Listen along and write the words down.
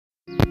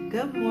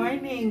Good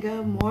morning.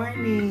 Good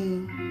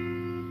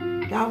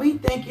morning. God, we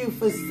thank you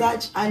for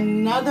such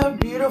another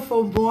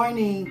beautiful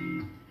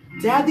morning.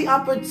 To have the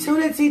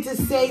opportunity to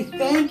say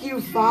thank you,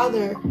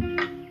 Father.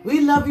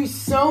 We love you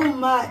so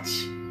much.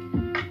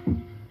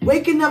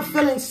 Waking up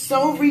feeling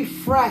so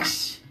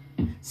refreshed,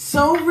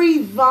 so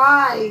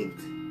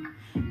revived,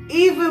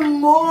 even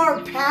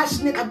more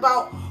passionate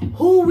about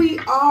who we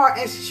are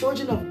as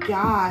children of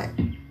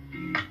God.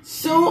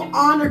 So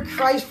honor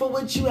Christ for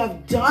what you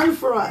have done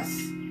for us.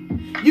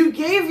 You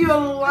gave your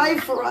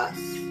life for us.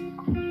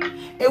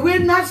 And we're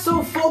not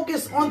so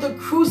focused on the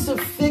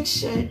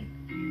crucifixion,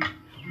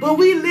 but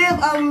we live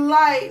a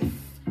life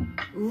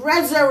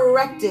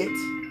resurrected.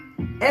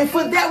 And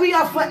for that we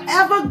are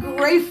forever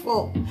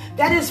grateful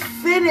that is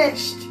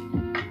finished.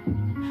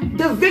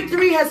 The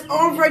victory has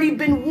already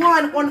been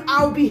won on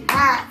our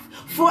behalf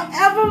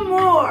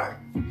forevermore.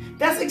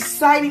 That's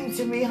exciting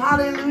to me.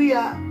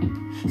 Hallelujah.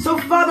 So,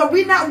 Father,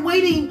 we're not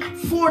waiting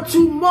for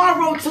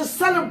tomorrow to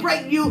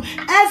celebrate you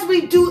as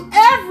we do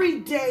every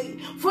day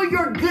for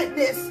your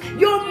goodness,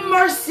 your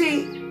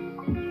mercy.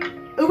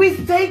 And we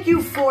thank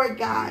you for it,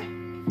 God,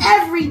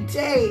 every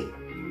day,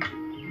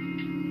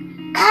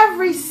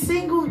 every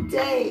single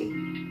day.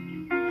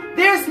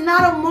 There's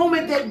not a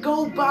moment that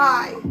go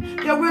by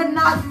that we're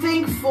not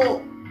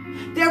thankful,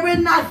 that we're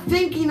not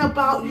thinking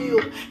about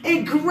you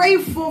and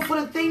grateful for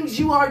the things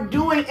you are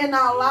doing in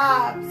our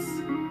lives.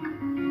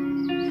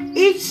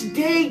 Each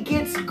day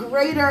gets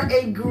greater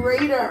and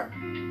greater.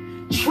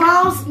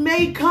 Trials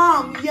may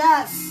come,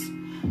 yes.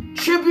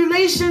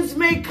 Tribulations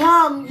may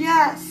come,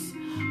 yes.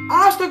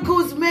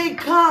 Obstacles may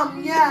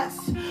come,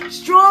 yes.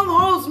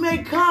 Strongholds may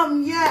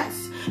come,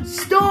 yes.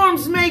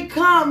 Storms may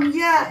come,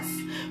 yes.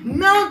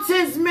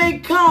 Mountains may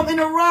come and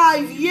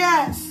arrive,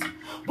 yes.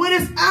 But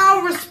it's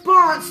our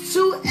response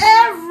to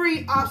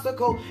every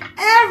obstacle,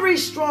 every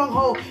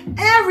stronghold,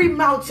 every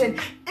mountain,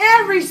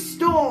 every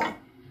storm.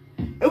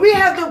 And we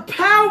have the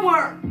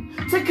power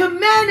to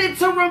command it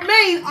to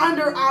remain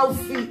under our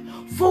feet,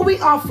 for we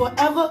are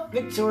forever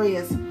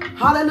victorious.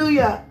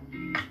 Hallelujah.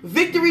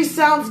 Victory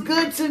sounds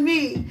good to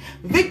me.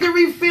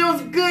 Victory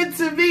feels good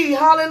to me.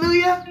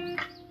 Hallelujah.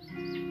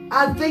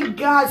 I thank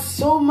God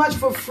so much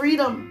for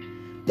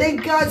freedom.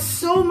 Thank God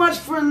so much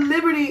for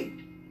liberty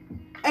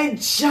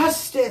and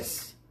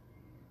justice.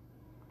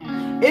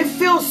 It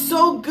feels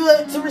so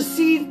good to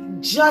receive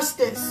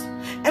justice.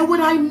 And what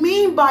I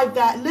mean by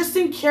that,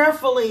 listen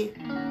carefully.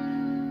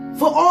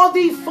 For all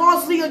the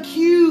falsely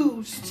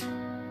accused,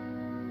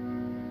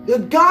 the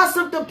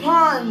gossiped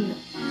upon,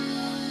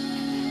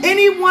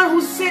 anyone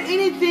who said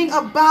anything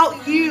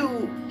about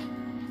you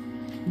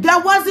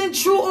that wasn't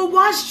true or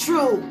was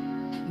true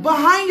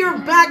behind your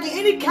back in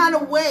any kind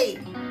of way.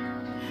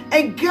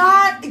 And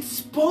God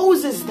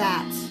exposes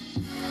that.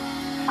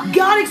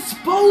 God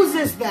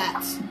exposes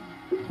that.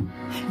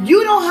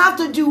 You don't have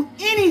to do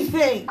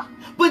anything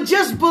but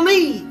just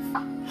believe.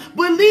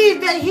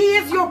 Believe that He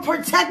is your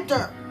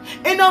protector.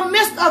 In the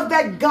midst of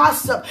that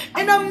gossip,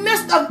 in the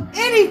midst of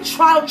any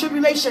trial,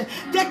 tribulation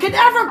that could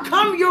ever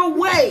come your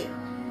way,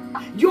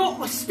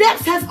 your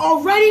steps has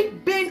already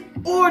been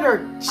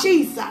ordered.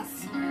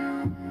 Jesus.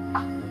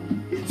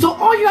 So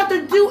all you have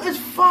to do is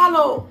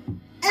follow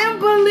and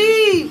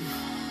believe.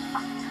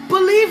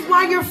 Believe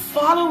while you're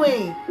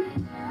following.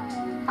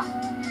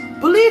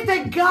 Believe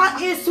that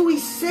God is who He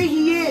say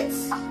He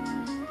is.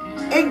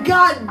 And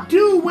God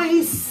do what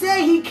He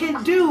say He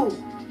can do.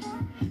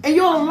 And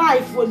your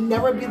life will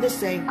never be the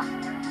same.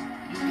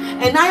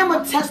 And I am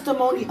a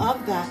testimony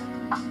of that.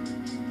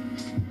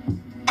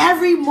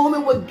 Every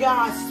moment with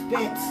God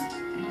spent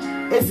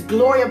is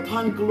glory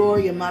upon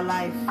glory in my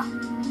life.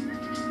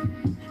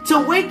 To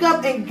wake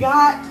up and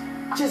God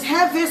just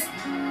have His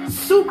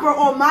super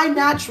on my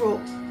natural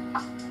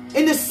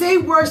and to say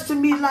words to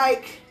me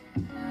like,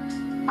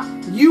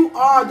 you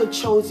are the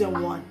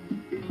chosen one.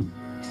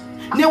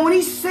 Now when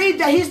He say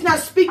that, He's not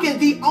speaking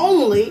the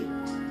only,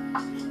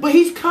 but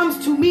He comes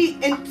to me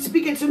and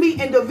speaking to me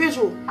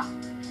individual.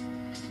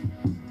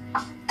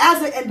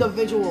 As an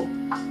individual.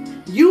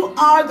 You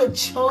are the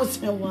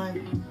chosen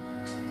one.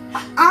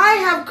 I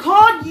have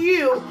called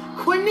you,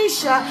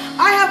 Quenisha.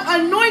 I have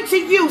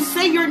anointed you.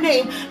 Say your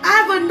name. I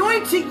have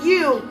anointed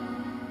you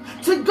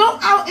to go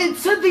out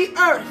into the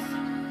earth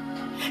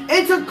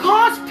and to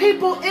cause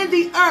people in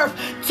the earth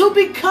to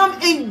become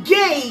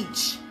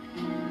engaged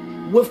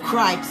with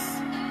Christ.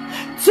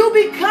 To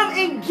become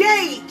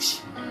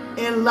engaged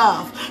in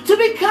love, to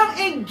become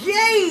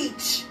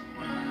engaged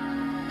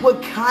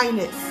with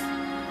kindness,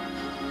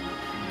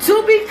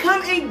 to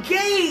become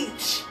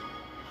engaged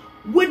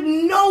with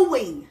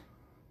knowing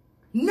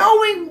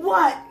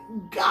what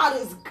God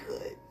is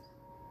good.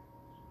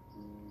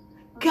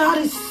 God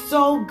is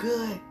so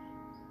good.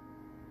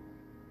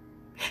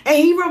 And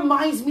He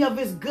reminds me of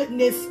His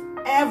goodness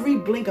every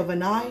blink of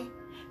an eye,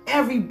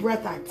 every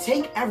breath I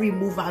take, every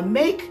move I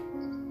make.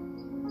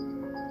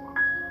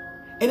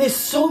 And it's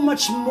so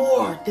much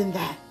more than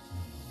that.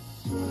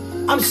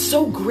 I'm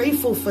so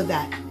grateful for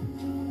that.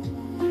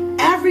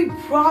 Every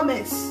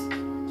promise,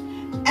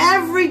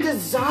 every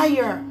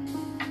desire,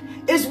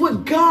 is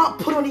what God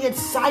put on the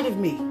inside of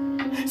me.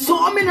 So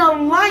I'm in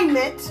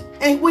alignment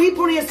and what he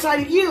put on the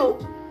inside of you,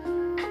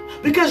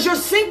 because you're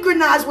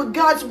synchronized with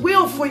God's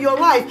will for your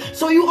life.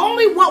 So you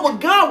only want what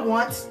God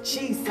wants,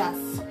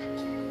 Jesus.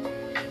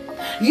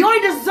 You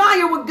only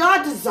desire what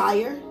God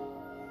desires,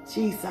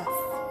 Jesus.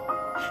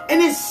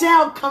 And it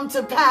shall come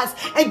to pass.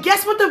 And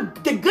guess what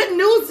the good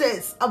news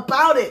is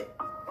about it?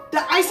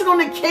 The icing on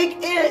the cake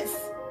is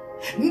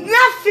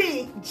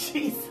nothing,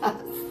 Jesus.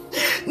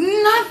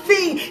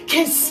 Nothing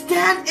can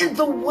stand in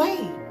the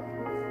way.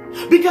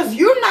 Because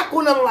you're not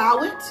going to allow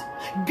it.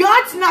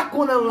 God's not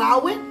going to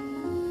allow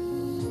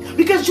it.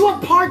 Because you're a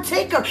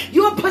partaker.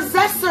 You're a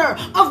possessor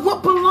of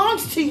what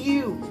belongs to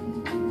you.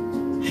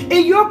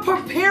 And you're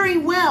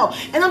preparing well.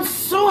 And I'm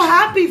so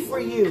happy for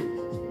you.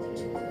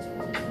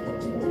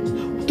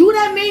 Do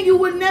that mean you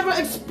would never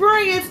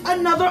experience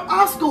another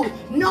obstacle?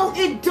 No,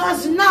 it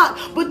does not.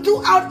 But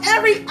throughout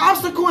every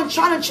obstacle and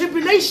trial and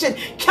tribulation,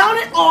 count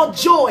it all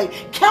joy.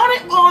 Count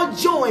it all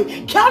joy.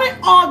 Count it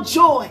all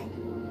joy.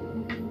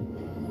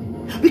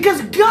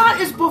 Because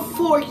God is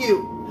before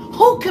you.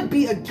 Who could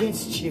be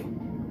against you?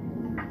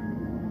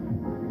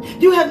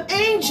 You have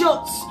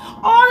angels,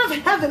 all of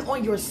heaven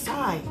on your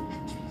side.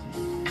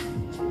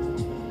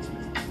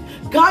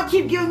 God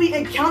keep giving me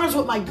encounters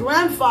with my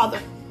grandfather.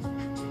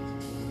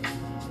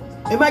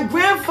 And my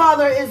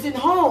grandfather is in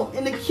home,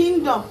 in the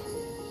kingdom.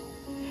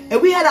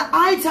 And we had an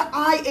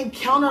eye-to-eye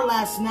encounter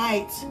last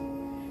night.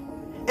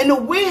 And the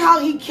way how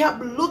he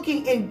kept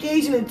looking,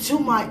 engaging into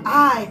my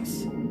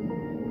eyes,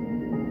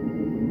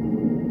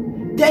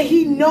 that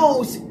he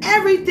knows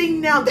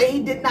everything now that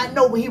he did not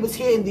know when he was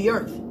here in the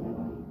earth.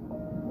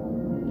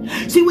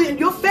 See, when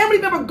your family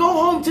member go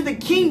home to the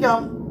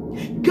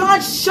kingdom,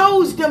 God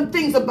shows them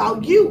things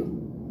about you.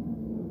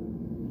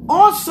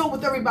 Also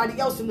with everybody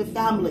else in the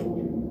family.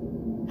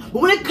 But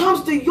when it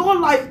comes to your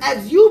life,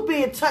 as you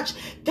being touched,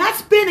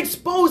 that's been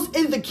exposed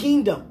in the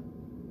kingdom.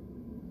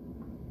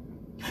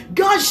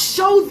 God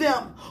showed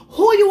them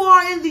who you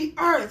are in the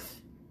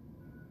earth.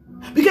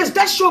 Because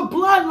that's your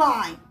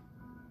bloodline.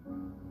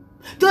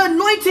 The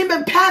anointing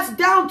been passed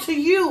down to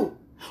you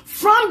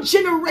from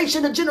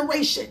generation to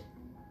generation.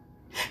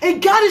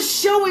 And God is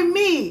showing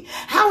me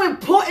how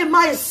important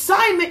my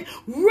assignment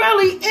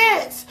really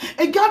is.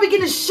 And God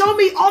began to show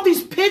me all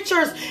these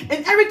pictures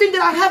and everything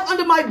that I have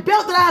under my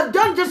belt that I have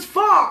done this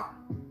far.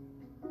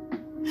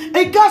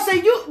 And God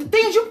said,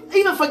 things you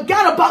even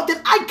forgot about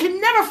that I can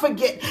never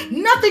forget.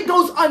 Nothing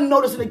goes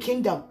unnoticed in the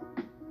kingdom.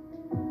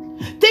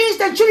 Things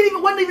that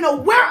you weren't even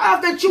aware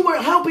of that you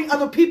were helping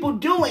other people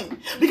doing.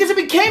 Because it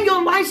became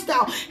your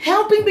lifestyle.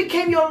 Helping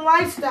became your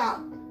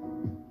lifestyle.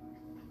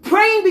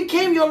 Praying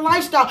became your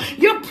lifestyle.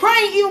 You're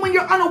praying even when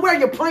you're unaware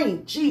you're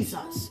praying.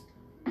 Jesus.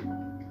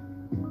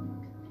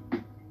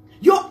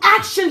 Your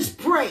actions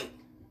pray.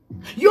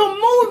 Your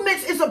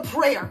movements is a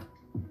prayer.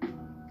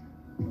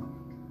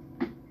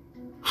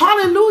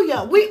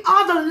 Hallelujah. We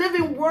are the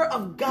living word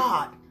of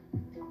God.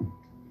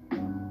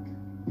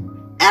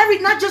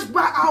 Not just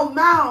by our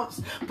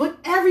mouths, but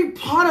every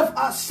part of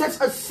us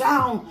sets a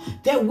sound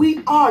that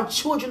we are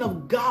children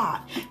of God.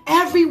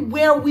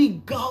 Everywhere we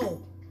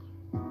go.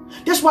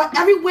 That's why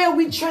everywhere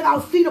we tread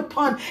our feet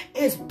upon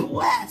is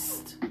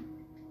blessed.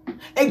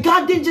 And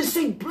God didn't just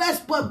say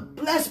blessed, but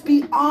blessed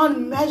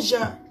beyond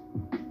measure.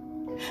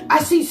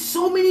 I see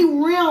so many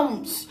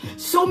realms,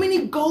 so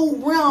many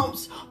gold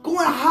realms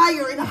going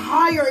higher and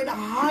higher and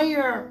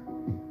higher.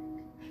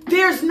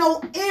 There's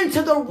no end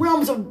to the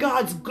realms of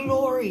God's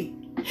glory.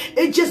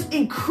 It just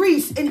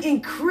increase and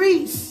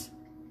increase.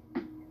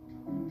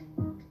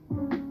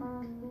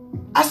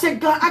 I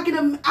said, God,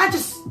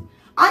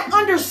 I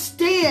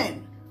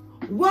understand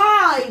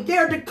why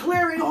they're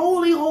declaring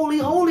holy, holy,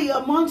 holy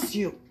amongst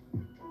you.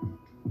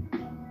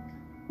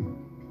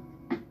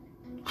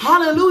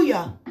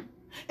 Hallelujah.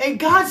 And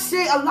God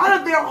said a lot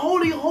of their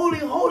holy, holy,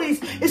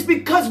 holies is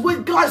because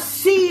what God's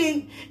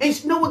seeing and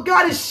what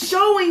God is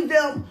showing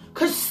them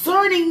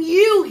concerning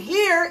you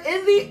here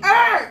in the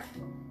earth.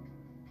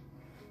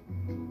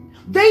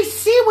 They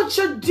see what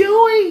you're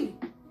doing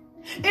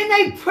and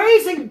they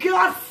praising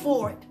God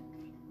for it.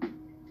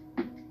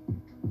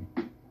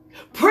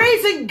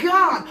 Praising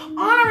God,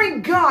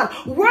 honoring God,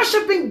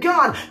 worshiping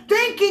God,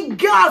 thanking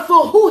God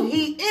for who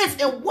he is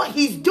and what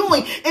he's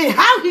doing and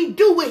how he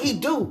do what he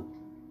do.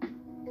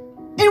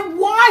 And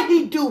why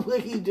he do what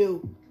he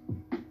do.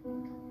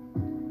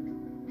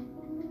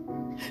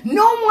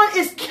 No one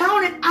is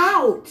counted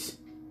out.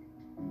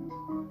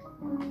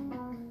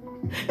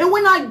 And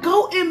when I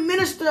go and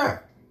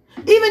minister,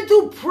 even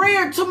through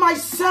prayer to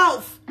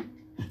myself,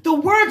 the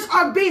words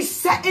are being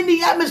set in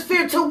the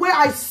atmosphere to where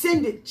I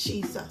send it,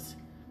 Jesus.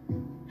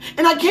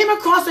 And I came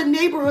across a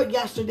neighborhood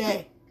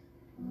yesterday.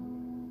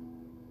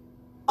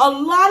 A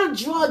lot of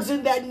drugs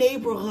in that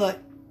neighborhood.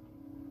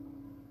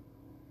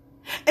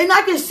 And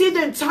I can see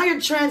the entire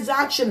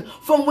transaction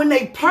from when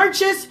they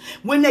purchase,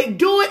 when they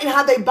do it, and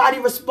how their body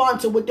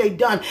responds to what they've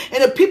done.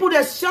 And the people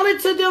that sell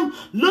it to them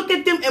look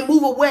at them and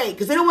move away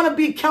because they don't want to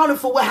be accounted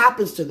for what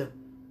happens to them.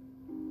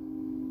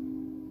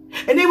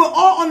 And they were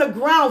all on the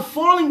ground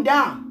falling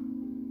down.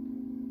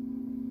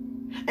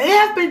 And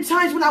there have been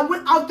times when I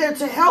went out there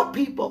to help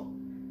people.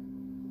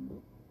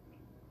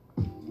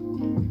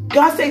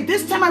 God said,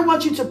 this time I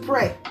want you to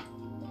pray.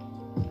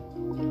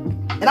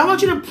 And I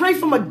want you to pray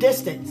from a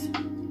distance.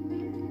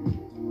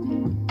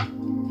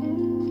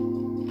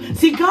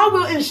 See, God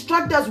will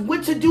instruct us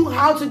what to do,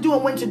 how to do,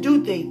 and when to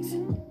do things.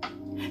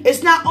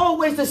 It's not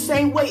always the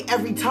same way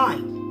every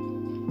time.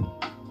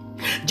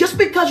 Just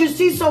because you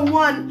see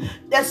someone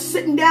that's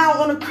sitting down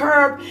on a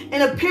curb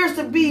and appears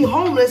to be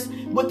homeless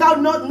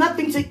without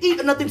nothing to eat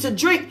or nothing to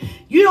drink,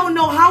 you don't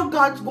know how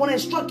God's going to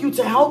instruct you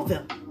to help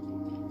them.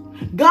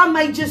 God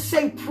may just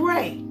say,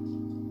 pray.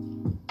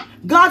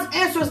 God's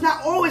answer is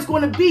not always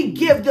going to be,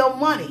 give them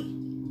money.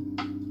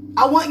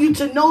 I want you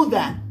to know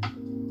that.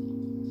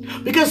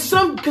 Because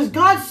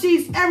God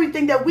sees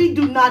everything that we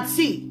do not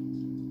see.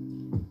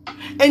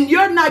 And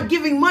you're not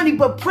giving money,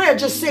 but prayer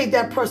just saved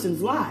that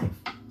person's life.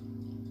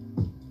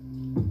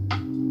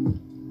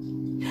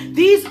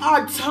 These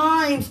are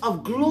times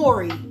of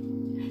glory.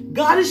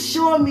 God is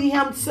showing me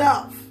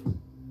himself.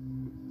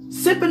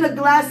 Sipping a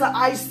glass of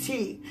iced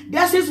tea.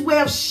 That's his way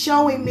of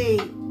showing me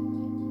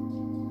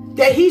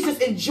that he's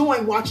just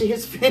enjoying watching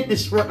his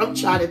finished work. I'm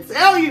trying to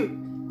tell you.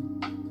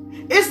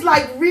 It's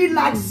like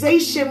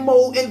relaxation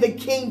mode in the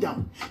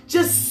kingdom.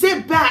 Just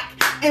sit back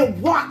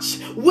and watch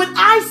what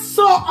I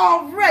saw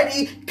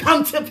already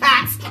come to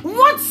pass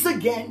once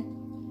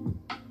again.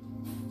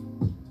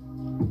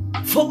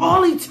 For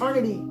all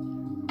eternity.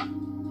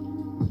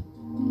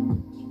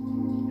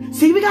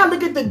 See, we got to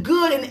look at the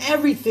good in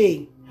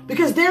everything.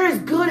 Because there is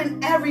good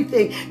in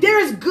everything. There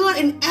is good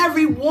in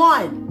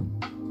everyone.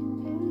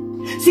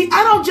 See,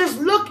 I don't just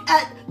look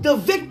at the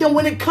victim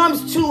when it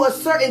comes to a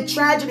certain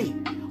tragedy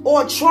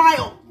or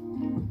trial.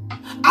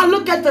 I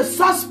look at the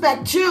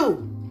suspect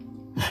too.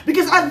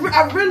 Because I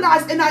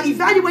realize and I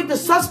evaluate the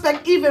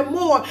suspect even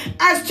more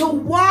as to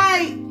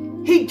why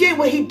he did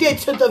what he did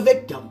to the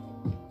victim.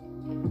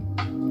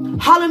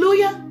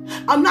 Hallelujah.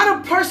 I'm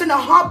not a person to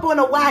hop on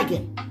a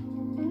wagon.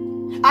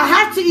 I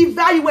have to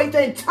evaluate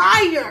the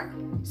entire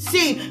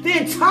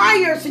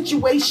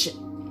situation.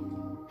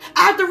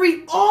 I have to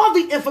read all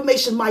the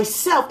information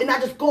myself and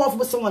not just go off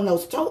what someone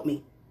else told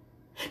me.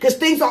 Because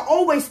things are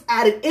always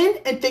added in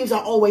and things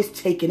are always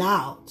taken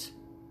out.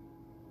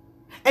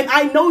 And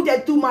I know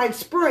that through my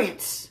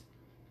experience,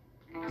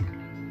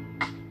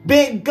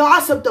 being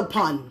gossiped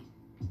upon,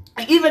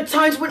 and even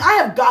times when I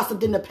have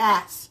gossiped in the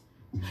past.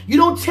 You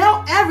don't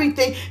tell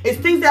everything. It's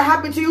things that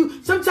happen to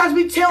you. Sometimes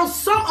we tell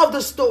some of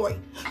the story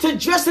to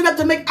dress it up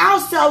to make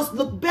ourselves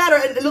look better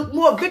and look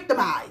more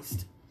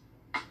victimized.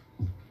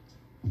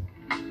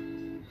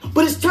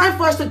 But it's time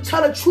for us to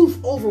tell the truth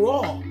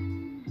overall.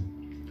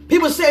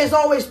 People say there's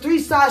always three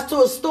sides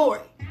to a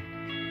story.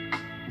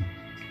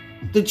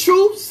 The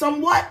truth,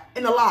 somewhat,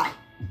 and a lie.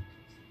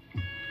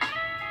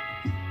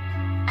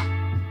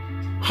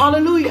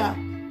 Hallelujah.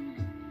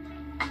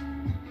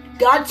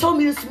 God told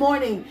me this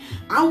morning,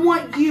 I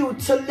want you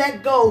to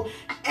let go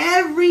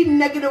every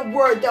negative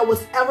word that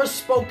was ever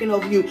spoken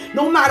of you.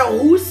 No matter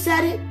who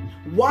said it,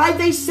 why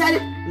they said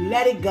it,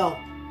 let it go.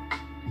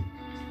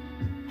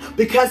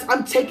 Because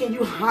I'm taking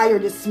you higher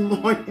this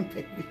morning,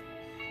 baby.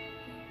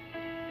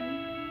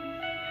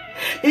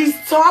 He's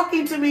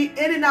talking to me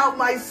in and out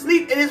my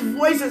sleep, and his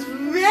voice is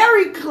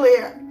very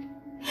clear.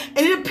 And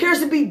it appears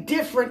to be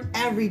different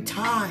every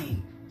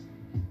time.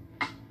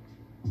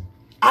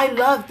 I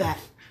love that.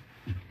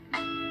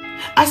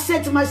 I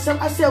said to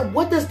myself,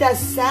 what does that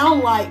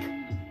sound like?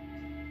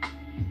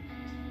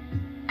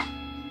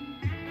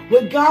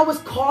 When God was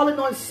calling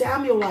on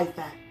Samuel like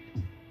that.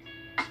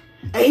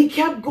 And he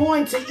kept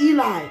going to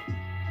Eli.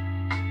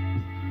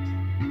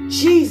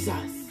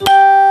 Jesus.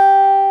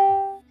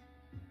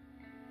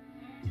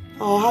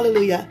 Oh,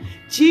 hallelujah.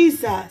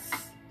 Jesus.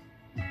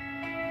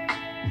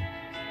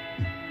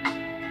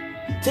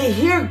 To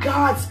hear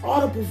God's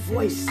audible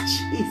voice,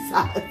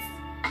 Jesus.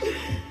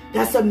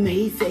 That's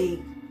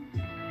amazing.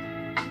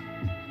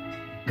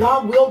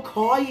 God will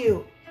call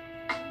you.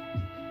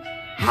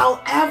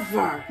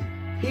 However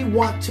he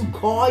wants to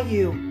call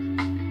you.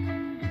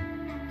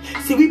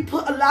 See, we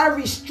put a lot of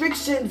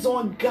restrictions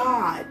on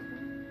God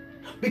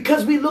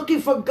because we're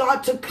looking for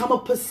God to come a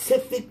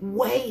specific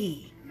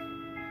way.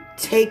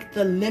 Take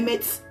the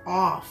limits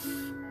off.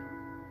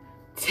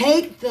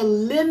 Take the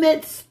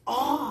limits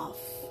off.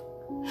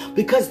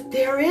 Because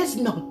there is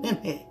no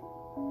limit.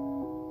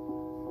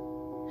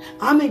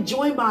 I'm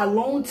enjoying my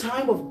alone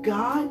time with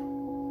God.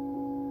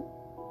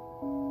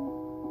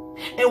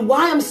 And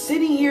while I'm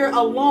sitting here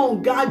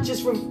alone, God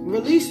just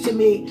released to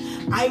me,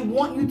 I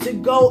want you to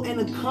go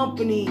and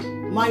accompany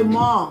my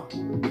mom.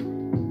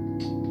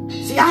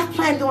 See, I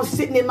planned on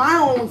sitting in my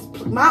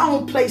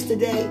own place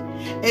today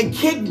and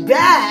kick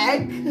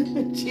back.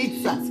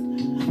 Jesus.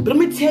 But let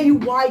me tell you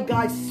why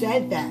God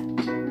said that.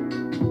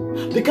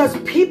 Because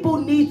people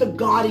need the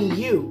God in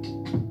you.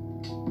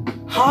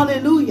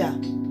 Hallelujah.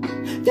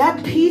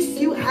 That peace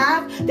you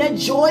have, that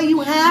joy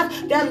you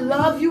have, that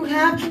love you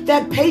have,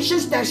 that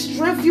patience, that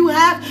strength you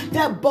have,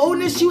 that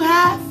boldness you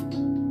have,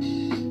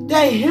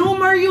 that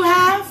humor you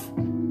have,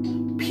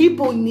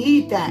 people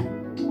need that.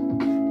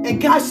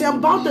 And God said, I'm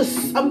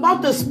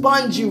about to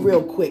sponge you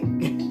real quick.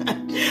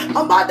 I'm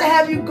about to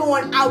have you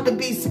going out to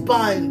be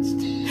sponged.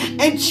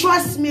 And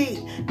trust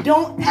me,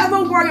 don't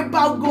ever worry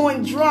about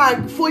going dry,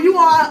 for you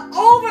are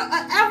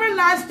an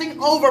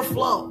everlasting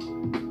overflow.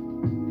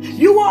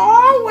 You will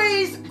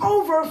always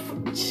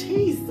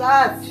Jesus.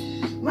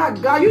 My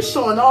God, you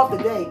showing off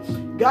today.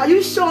 God,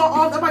 you showing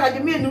off. I'm about to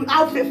give me a new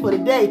outfit for the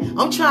day.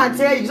 I'm trying to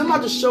tell you because I'm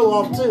about to show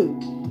off too.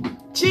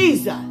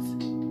 Jesus.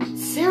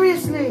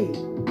 Seriously.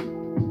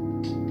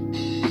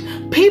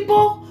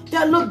 People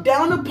that look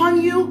down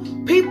upon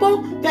you,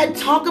 people that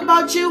talk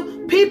about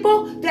you,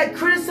 people that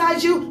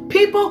criticize you,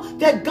 people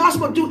that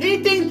gossip, do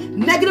anything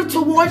negative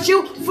towards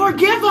you,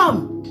 forgive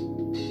them.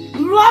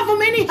 Love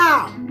them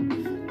anyhow.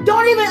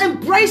 Don't even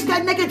embrace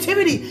that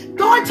negativity.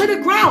 Throw it to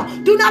the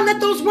ground. Do not let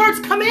those words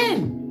come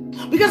in.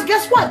 Because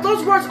guess what?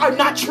 Those words are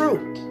not true.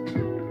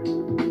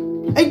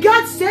 And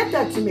God said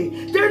that to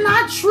me. They're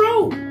not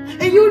true.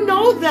 And you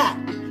know that.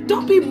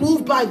 Don't be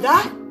moved by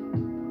that.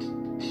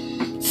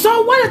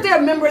 So what if they're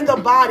a member in the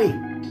body?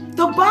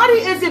 The body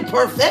isn't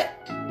perfect.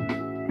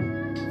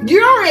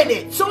 You're in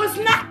it, so it's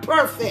not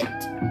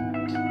perfect.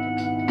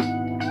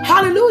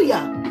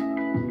 Hallelujah.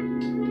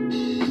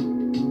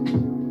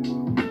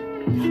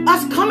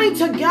 Us coming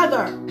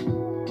together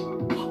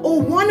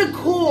on one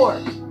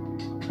accord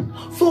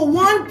for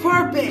one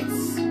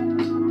purpose,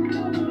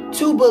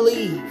 to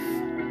believe.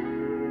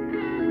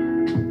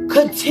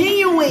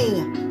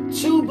 Continuing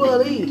to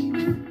believe.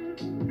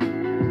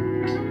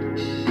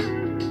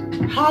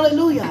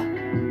 Hallelujah.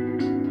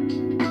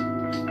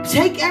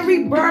 Take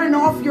every burden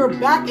off your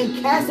back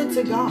and cast it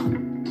to God.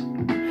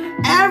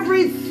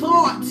 Every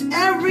thought,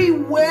 every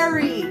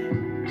worry.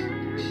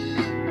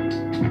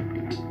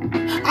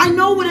 I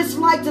know what it's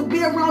like to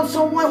be around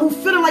someone who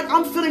feeling like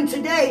I'm feeling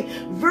today.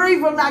 Very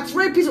relaxed,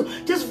 very peaceful,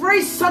 just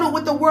very subtle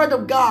with the word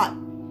of God.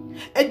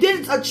 And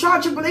then a trial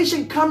and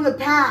tribulation come to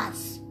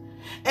pass.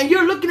 And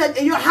you're looking at,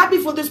 and you're happy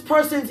for this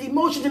person's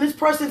emotions and this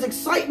person's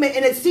excitement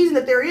in the season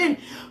that they're in.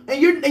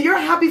 And you're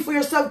happy for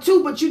yourself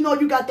too, but you know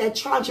you got that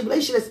trial and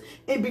tribulation that's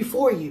in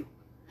before you.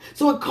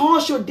 So it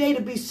caused your day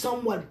to be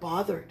somewhat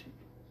bothered.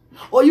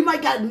 Or you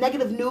might got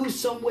negative news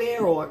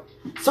somewhere, or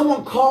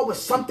someone called with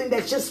something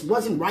that just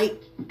wasn't right.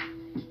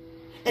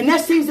 And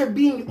that seems to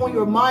be on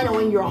your mind or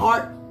in your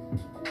heart.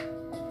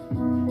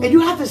 And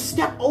you have to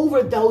step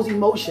over those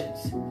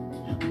emotions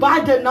by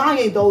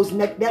denying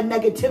that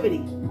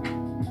negativity.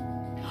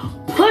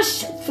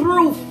 Push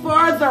through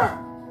further.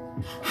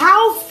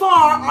 How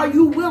far are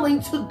you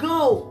willing to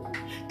go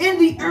in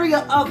the area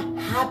of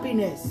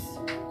happiness?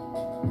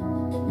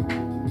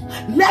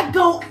 Let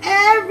go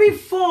every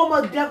form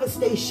of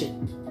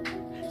devastation.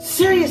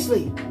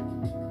 Seriously.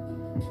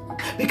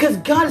 Because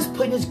God is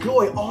putting His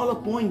glory all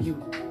upon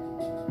you.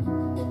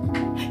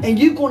 And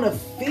you're going to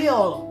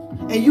feel,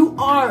 and you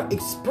are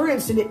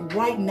experiencing it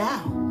right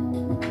now.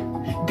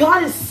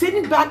 God is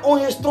sitting back on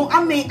His throne.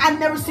 I mean, I've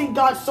never seen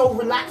God so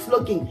relaxed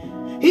looking.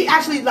 He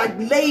actually like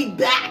laid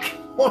back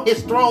on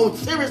His throne,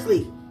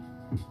 seriously.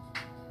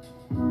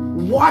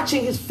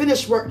 Watching His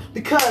finished work,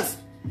 because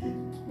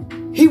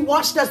He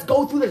watched us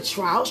go through the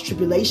trials,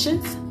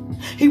 tribulations.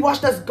 He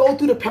watched us go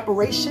through the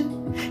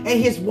preparation, and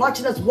He's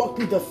watching us walk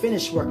through the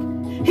finished work.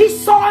 He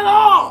saw it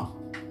all.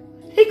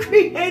 He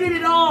created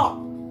it all.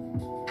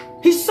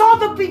 He saw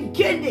the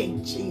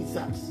beginning,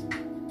 Jesus.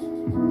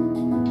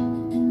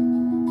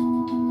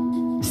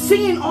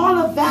 Seeing all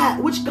of that,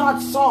 which God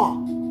saw.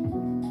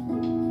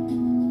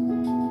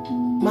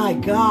 My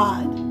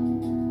God.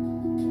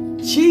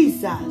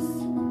 Jesus.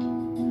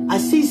 I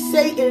see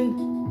Satan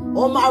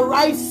on my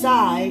right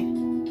side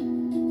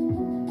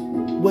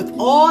with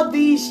all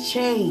these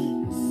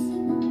chains.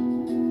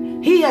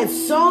 He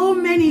has so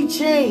many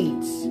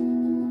chains.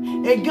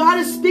 And God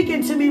is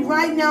speaking to me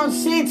right now and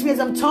saying to me as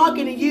I'm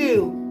talking to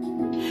you,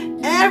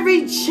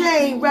 every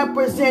chain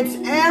represents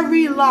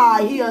every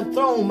lie He has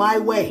thrown my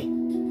way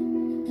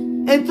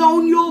and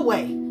thrown your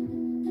way.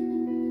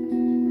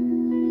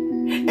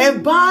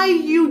 And by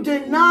you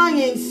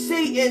denying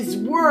Satan's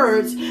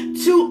words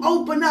to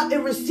open up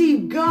and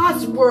receive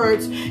God's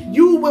words,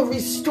 you will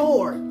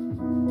restore.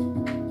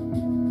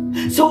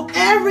 So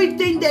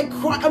everything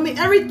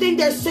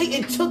that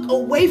Satan took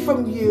away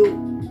from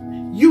you,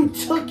 you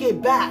took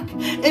it back.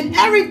 And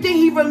everything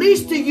he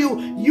released to you,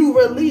 you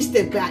released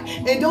it back.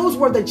 And those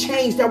were the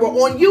chains that were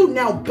on you,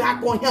 now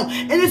back on him.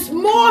 And it's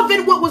more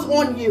than what was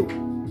on you.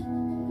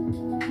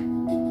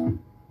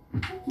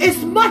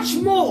 It's much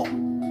more.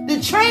 The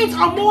chains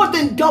are more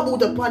than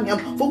doubled upon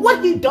him for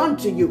what he done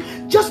to you,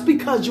 just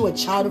because you're a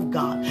child of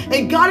God.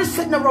 And God is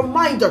setting a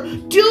reminder,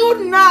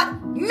 do not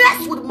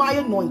mess with my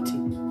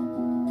anointing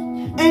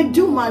and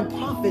do my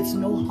prophets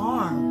no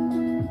harm.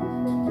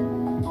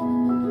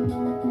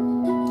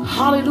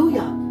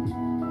 Hallelujah.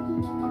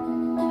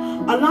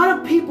 A lot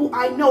of people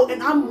I know,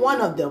 and I'm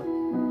one of them,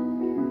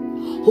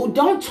 who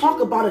don't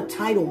talk about a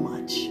title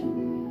much.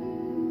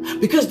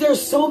 Because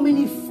there's so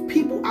many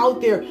people out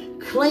there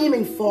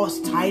claiming false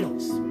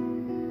titles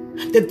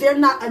that they're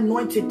not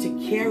anointed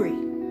to carry.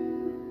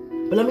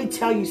 But let me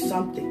tell you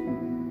something.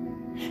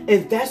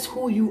 If that's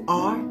who you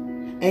are,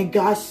 and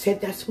God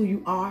said that's who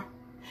you are,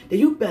 then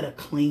you better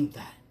claim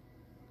that.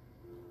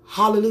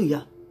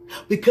 Hallelujah.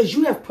 Because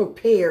you have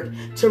prepared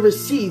to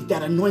receive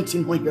that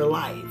anointing on your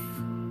life.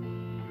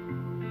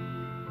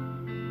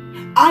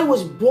 I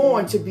was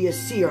born to be a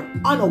seer,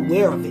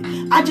 unaware of it.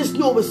 I just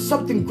knew it was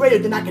something greater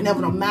than I can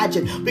ever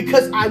imagine,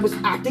 because I was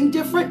acting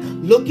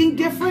different, looking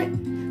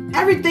different.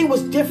 Everything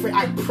was different.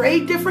 I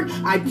prayed different.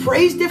 I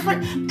praised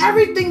different.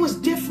 Everything was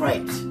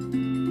different.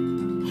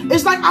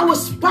 It's like I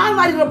was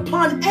spotlighted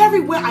upon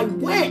everywhere I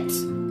went.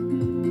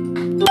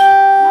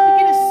 I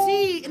began to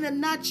see in the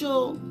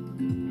natural.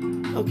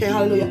 Okay,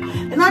 hallelujah.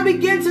 And I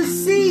began to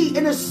see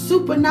in the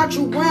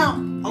supernatural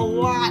realm a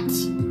lot.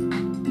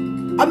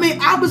 I mean,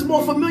 I was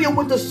more familiar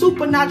with the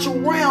supernatural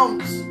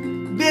realms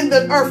than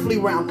the earthly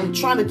realm. I'm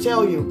trying to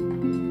tell you.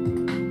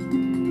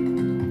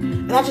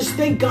 And I just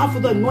thank God for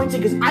the anointing,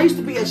 because I used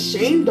to be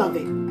ashamed of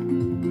it.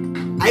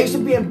 I used to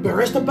be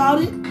embarrassed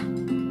about it,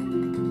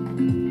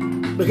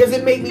 because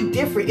it made me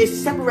different. It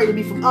separated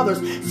me from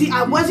others. See,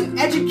 I wasn't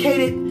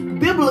educated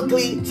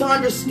biblically to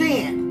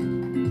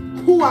understand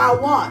who I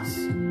was.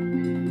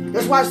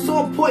 That's why it's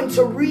so important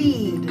to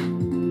read.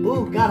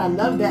 Oh, God, I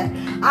love that.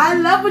 I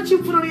love what you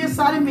put on the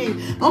inside of me.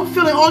 I'm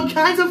feeling all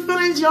kinds of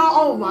feelings, y'all.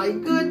 Oh, my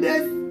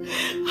goodness.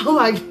 Oh,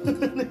 my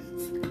goodness.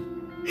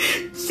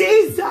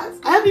 Jesus.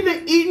 I haven't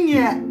even eaten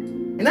yet.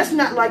 And that's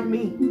not like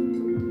me.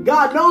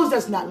 God knows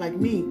that's not like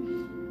me.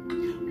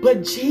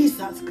 But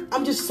Jesus,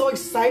 I'm just so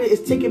excited.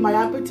 It's taking my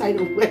appetite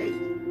away.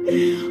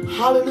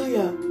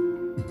 Hallelujah.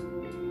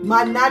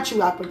 My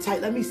natural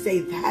appetite. Let me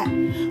say that.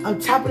 I'm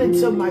tapping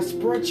into my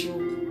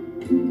spiritual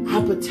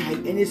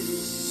appetite, and it's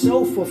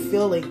so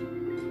fulfilling.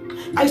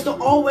 I used to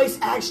always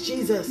ask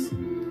Jesus,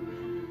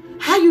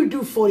 how you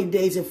do 40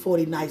 days and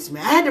 40 nights,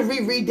 man? I had to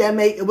reread that,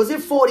 mate. It was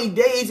in 40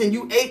 days and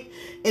you ate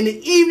in the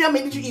evening. I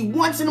mean, did you eat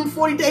once in them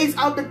 40 days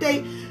out the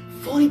day?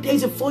 40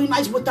 days and 40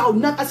 nights without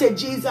nothing. I said,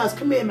 Jesus,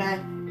 come here,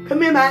 man.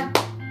 Come here, man.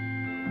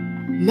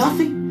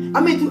 Nothing. I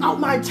mean, throughout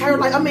my entire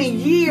life, I mean,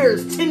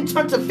 years, 10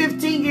 to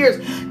 15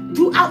 years,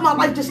 throughout my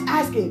life, just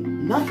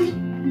asking,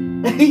 nothing.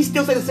 And he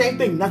still said the same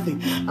thing,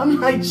 nothing.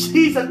 I'm like,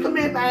 Jesus, come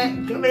here,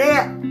 man. Come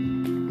here.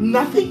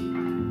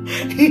 Nothing.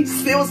 He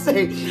still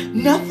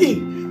saying,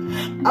 nothing.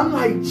 I'm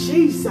like,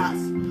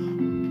 Jesus,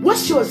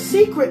 what's your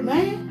secret,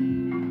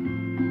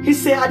 man? He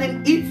said, I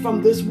didn't eat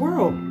from this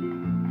world.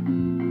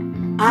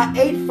 I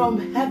ate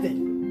from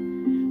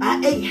heaven.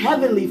 I ate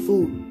heavenly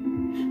food.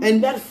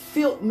 And that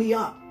filled me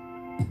up.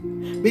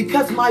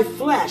 Because my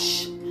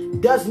flesh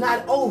does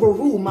not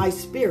overrule my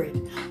spirit,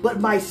 but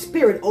my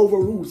spirit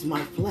overrules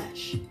my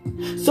flesh.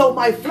 So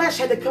my flesh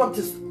had to come up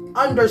to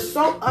under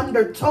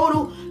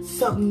total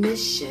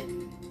submission.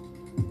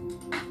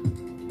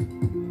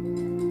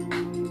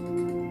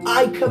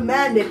 I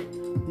commanded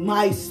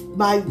my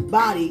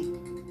body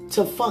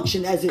to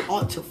function as it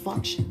ought to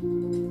function.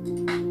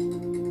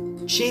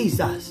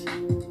 Jesus.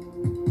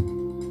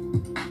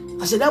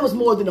 I said, that was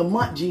more than a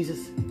month,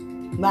 Jesus.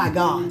 My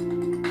God.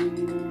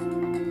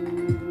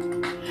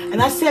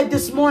 And I said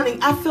this morning,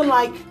 I feel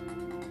like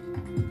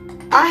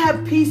I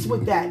have peace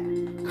with that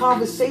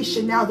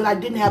conversation now that I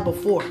didn't have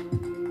before.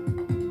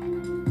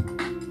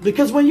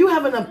 Because when you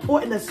have an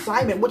important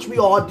assignment, which we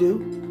all do,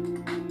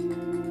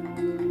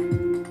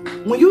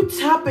 when you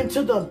tap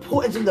into the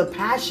importance and the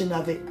passion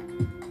of it,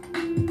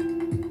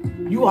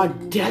 you are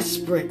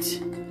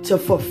desperate to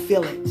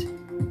fulfill it.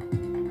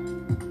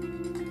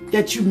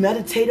 That you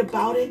meditate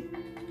about it,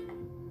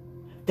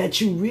 that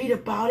you read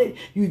about it,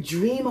 you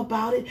dream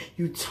about it,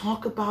 you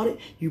talk about it,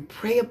 you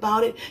pray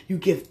about it, you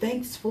give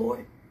thanks for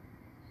it,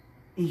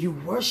 and you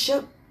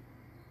worship.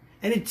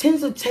 And it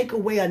tends to take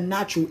away a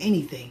natural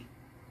anything.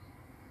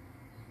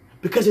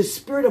 Because it's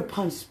spirit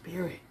upon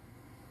spirit.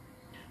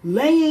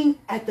 Laying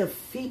at the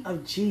feet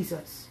of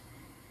Jesus.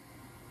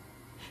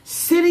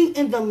 Sitting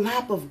in the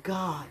lap of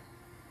God.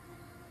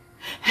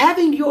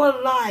 Having your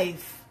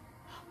life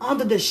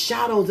under the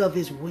shadows of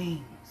his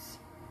wings.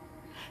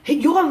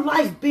 Your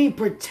life being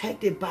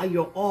protected by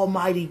your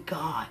almighty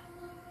God.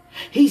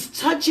 He's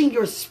touching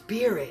your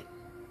spirit.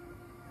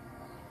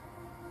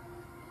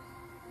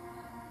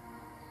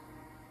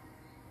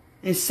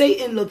 And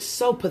Satan looks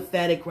so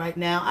pathetic right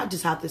now. I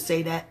just have to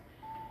say that.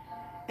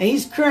 And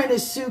he's carrying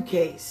this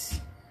suitcase.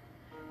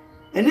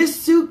 And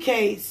this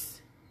suitcase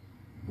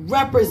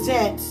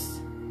represents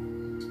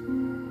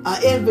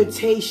an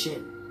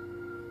invitation.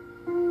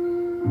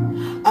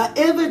 An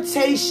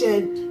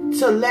invitation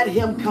to let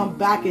him come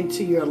back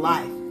into your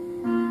life.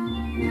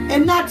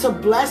 And not to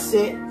bless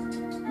it,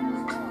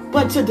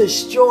 but to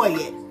destroy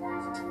it.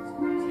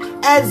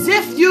 As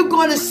if you're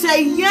going to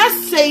say,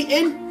 yes,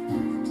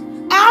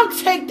 Satan, I'll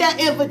take that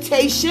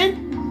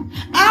invitation.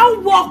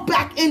 I'll walk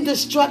back in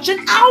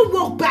destruction. I'll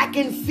walk back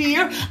in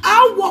fear.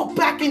 I'll walk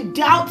back in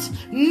doubt.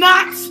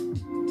 Not.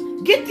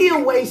 Get thee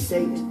away,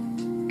 Satan.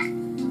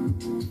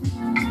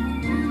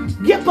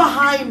 Get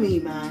behind me,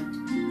 man.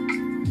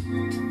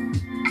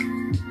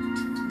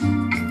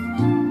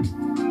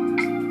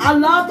 I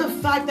love the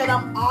fact that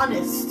I'm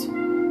honest.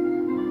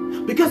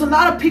 Because a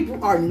lot of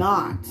people are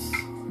not.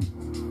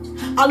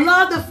 I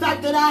love the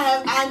fact that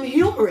I'm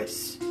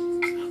humorous.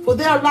 For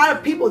there are a lot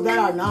of people that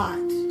are not.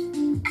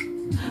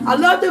 I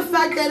love the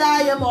fact that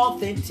I am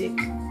authentic.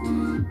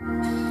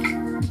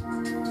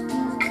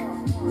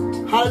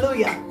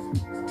 Hallelujah.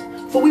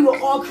 For we were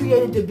all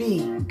created to be.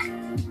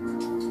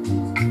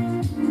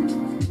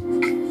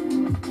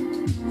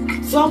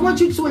 So I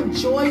want you to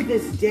enjoy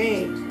this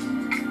day.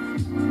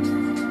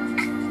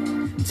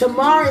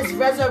 Tomorrow is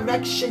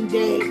Resurrection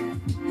Day.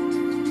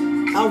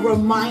 A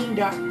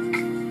reminder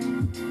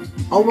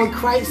of what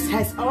Christ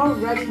has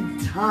already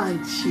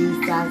done,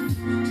 Jesus.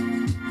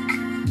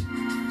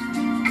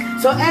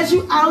 So as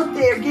you out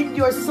there getting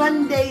your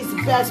Sunday's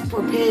best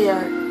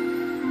prepared,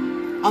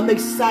 I'm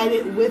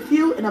excited with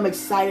you and I'm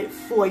excited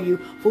for you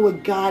for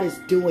what God is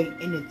doing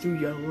in and through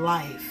your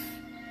life.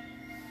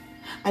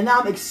 And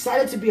I'm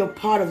excited to be a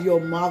part of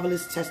your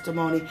marvelous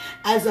testimony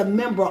as a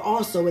member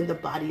also in the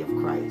body of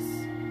Christ.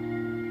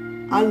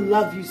 I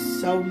love you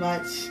so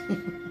much.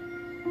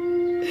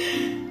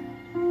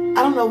 I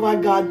don't know why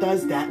God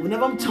does that.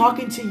 Whenever I'm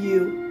talking to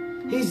you,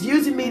 He's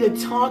using me to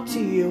talk to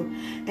you.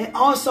 And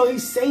also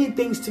He's saying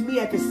things to me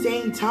at the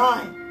same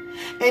time.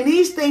 And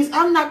these things,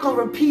 I'm not going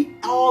to repeat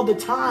all the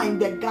time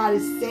that God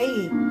is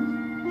saying.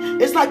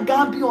 It's like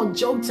God be on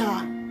joke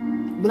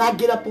time when I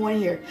get up on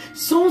here. As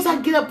soon as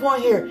I get up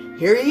on here,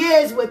 here He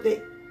is with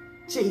it.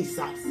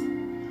 Jesus.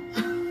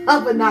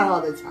 But not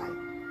all the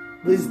time.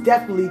 But it's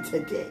definitely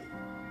today.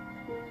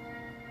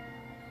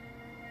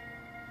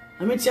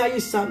 Let me tell you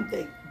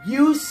something.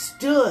 You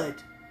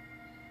stood.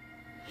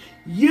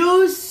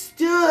 You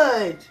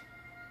stood.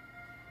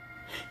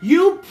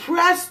 You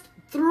pressed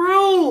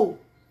through.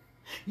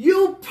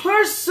 You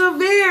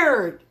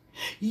persevered.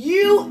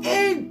 You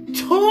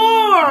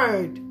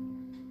endured.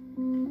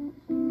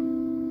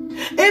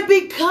 And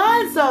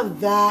because of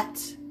that,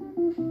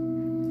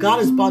 God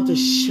is about to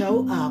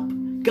show up.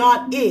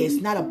 God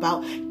is, not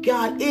about.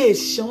 God is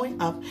showing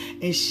up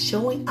and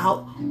showing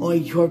out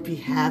on your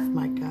behalf,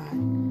 my God.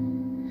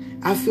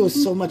 I feel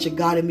so much of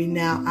God in me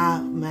now.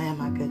 Man,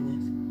 my goodness.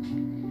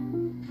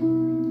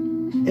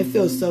 It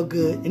feels so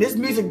good. And this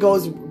music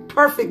goes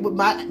perfect with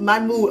my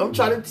mood. I'm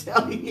trying to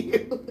tell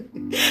you.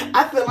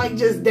 I feel like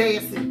just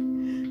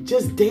dancing.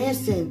 Just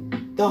dancing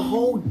the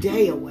whole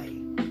day away.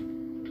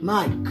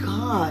 My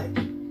God.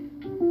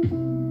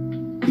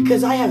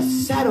 Because I have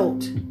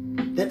settled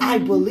that I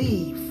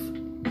believe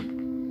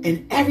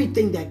in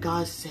everything that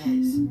God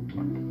says.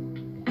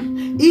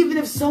 Even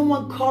if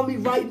someone called me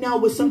right now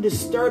with some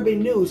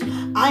disturbing news,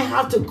 I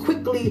have to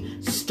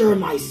quickly stir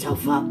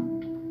myself up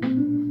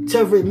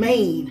to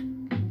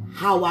remain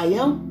how I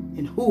am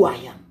and who I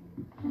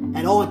am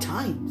at all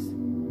times.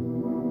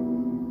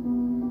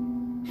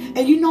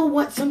 And you know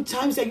what?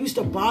 Sometimes that used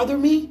to bother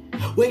me.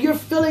 When you're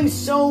feeling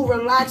so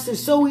relaxed and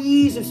so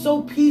easy and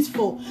so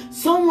peaceful,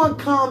 someone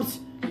comes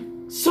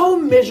so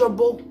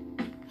miserable.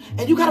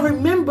 And you got to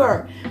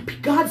remember,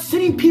 God's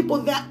sending people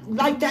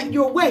like that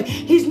your way.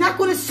 He's not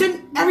going to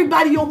send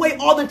everybody your way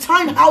all the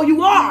time how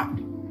you are,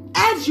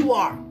 as you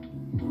are.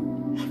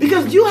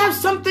 Because you have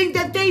something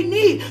that they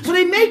need. So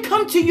they may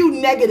come to you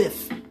negative.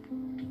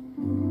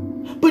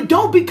 But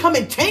don't become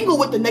entangled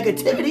with the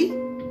negativity.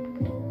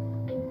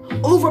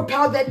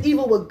 Overpower that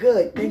evil with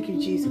good. Thank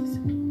you, Jesus.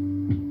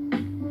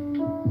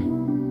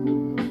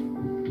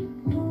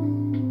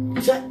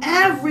 To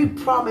every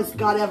promise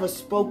God ever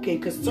spoken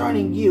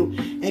concerning you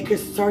and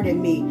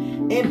concerning me,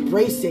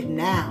 embrace it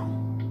now.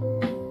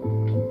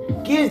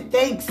 Give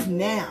thanks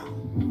now.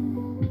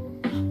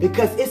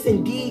 Because it's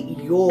indeed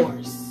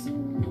yours.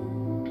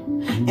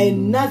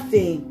 And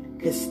nothing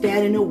can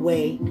stand in the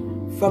way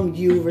from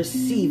you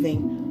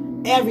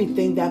receiving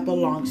everything that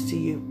belongs to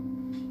you.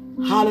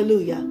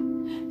 Hallelujah.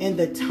 And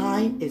the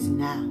time is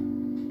now.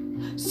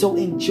 So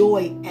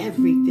enjoy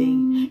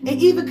everything.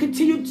 And even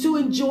continue to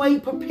enjoy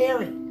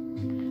preparing.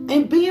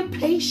 And being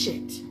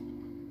patient.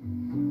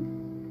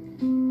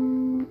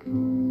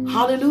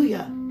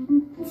 Hallelujah.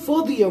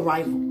 For the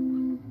arrival.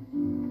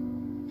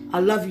 I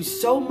love you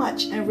so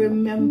much. And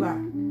remember,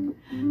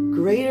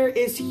 greater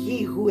is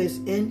He who is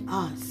in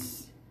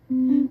us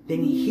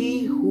than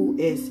he who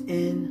is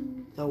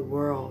in the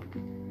world.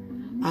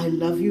 I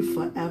love you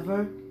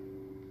forever.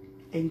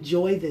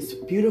 Enjoy this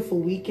beautiful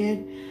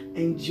weekend.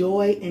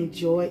 Enjoy,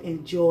 enjoy,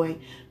 enjoy.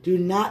 Do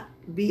not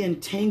be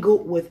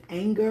entangled with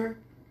anger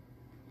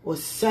or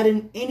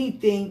sudden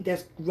anything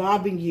that's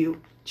robbing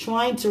you,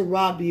 trying to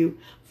rob you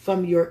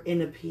from your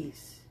inner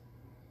peace.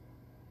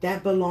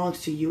 That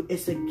belongs to you.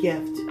 It's a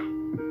gift.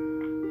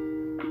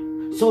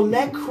 So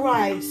let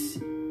Christ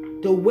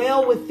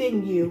dwell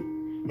within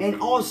you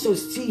and also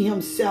see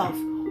Himself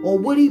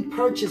on what He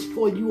purchased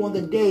for you on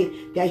the day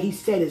that He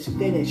said is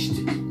finished.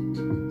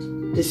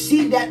 To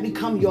see that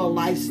become your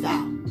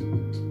lifestyle.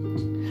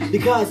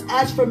 Because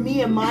as for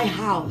me and my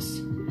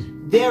house,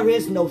 there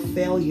is no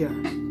failure.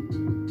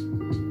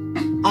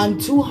 I'm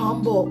too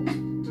humble.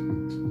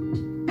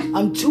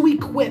 I'm too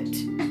equipped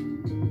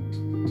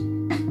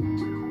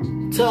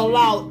to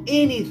allow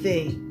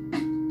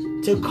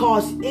anything to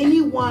cause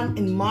anyone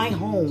in my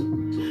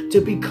home to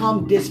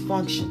become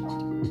dysfunctional.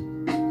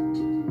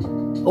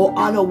 or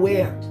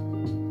unaware.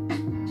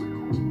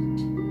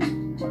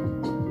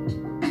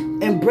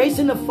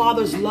 Embracing the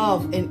Father's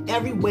love in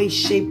every way,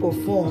 shape, or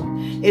form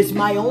is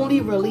my only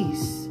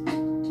release.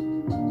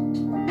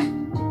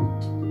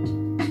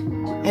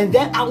 And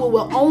that I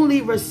will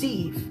only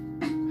receive.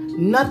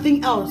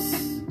 Nothing else.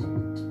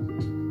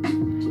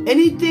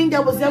 Anything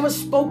that was ever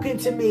spoken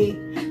to me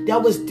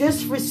that was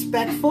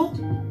disrespectful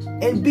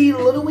and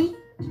belittling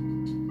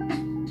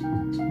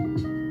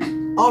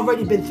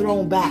already been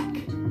thrown back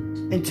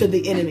into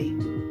the enemy.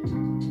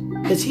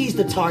 Because he's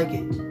the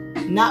target,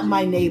 not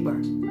my neighbor.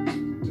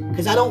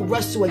 Because I don't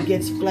wrestle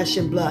against flesh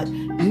and blood.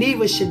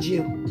 Neither should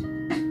you.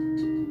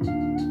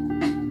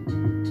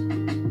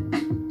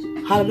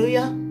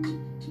 Hallelujah.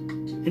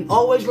 And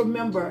always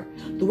remember,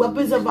 the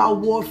weapons of our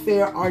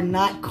warfare are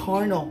not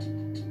carnal,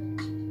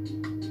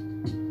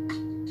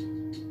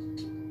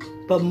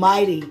 but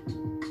mighty.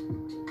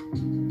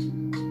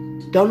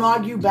 Don't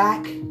argue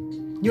back.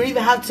 You don't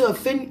even have to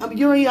offend.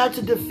 You don't even have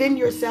to defend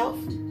yourself.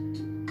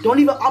 Don't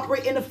even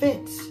operate in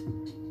offense.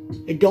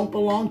 It don't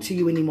belong to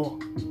you anymore.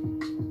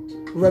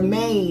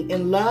 Remain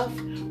in love,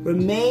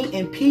 remain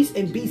in peace,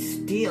 and be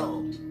still.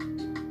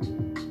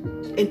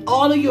 In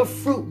all of your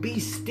fruit, be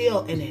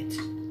still in it.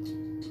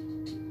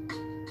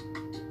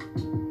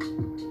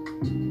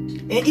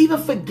 And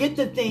even forget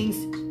the things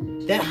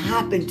that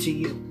happened to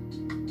you.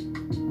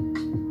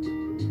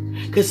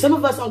 Because some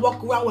of us are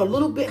walking around with a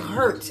little bit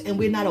hurt and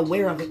we're not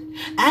aware of it.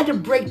 I had to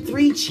break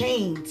 3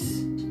 chains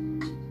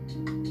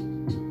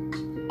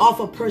off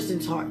a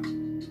person's heart.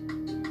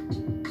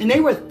 And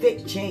they were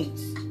thick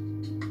chains.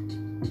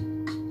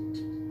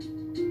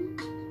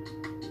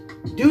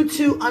 Due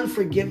to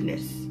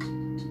unforgiveness.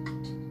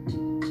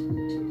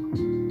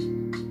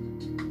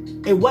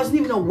 It wasn't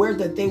even aware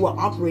that they were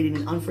operating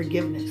in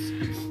unforgiveness.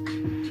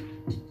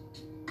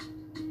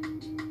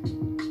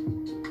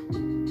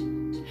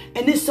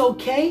 And it's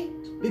okay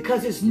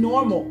because it's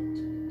normal.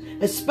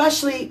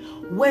 Especially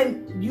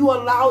when you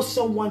allow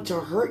someone to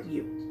hurt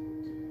you.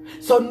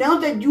 So now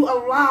that you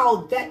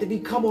allow that to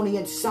become on the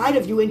inside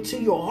of you into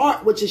your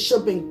heart, which it should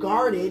have been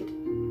guarded.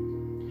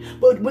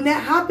 But when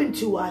that happened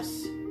to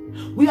us,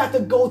 we have to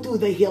go through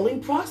the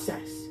healing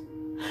process.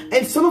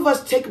 And some of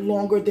us take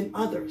longer than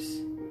others.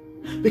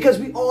 Because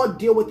we all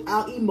deal with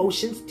our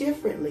emotions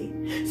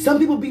differently. Some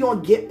people be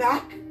on get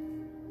back.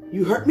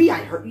 You hurt me,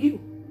 I hurt you.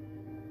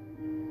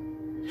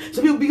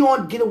 Some people be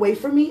on get away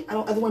from me. I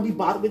don't ever want to be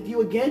bothered with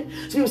you again.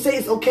 Some people say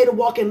it's okay to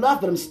walk in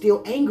love, but I'm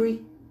still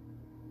angry.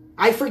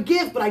 I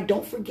forgive, but I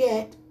don't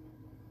forget.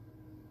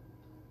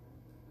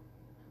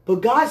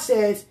 But God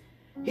says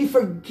He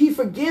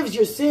forgives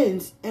your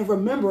sins and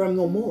remember them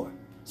no more.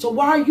 So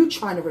why are you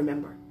trying to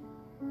remember?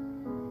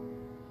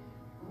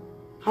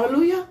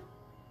 Hallelujah.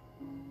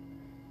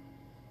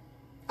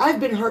 I've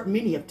been hurt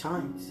many of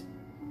times.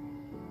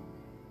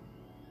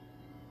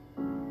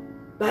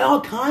 By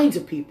all kinds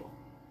of people.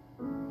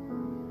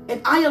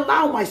 And I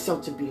allow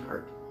myself to be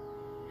hurt.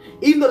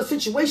 Even though the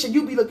situation,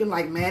 you be looking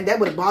like, man, that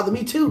would have bothered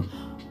me too.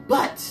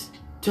 But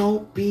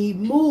don't be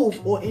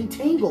moved or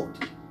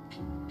entangled.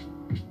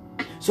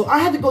 So I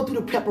had to go through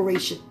the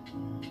preparation.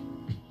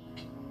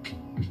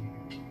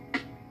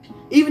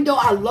 Even though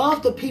I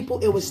loved the people,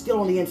 it was still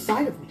on the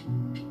inside of me.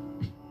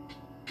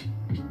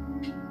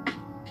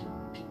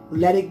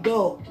 Let it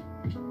go.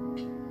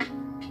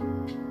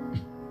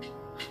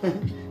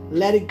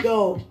 Let it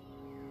go.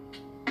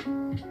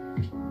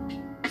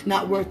 It's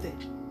not worth it.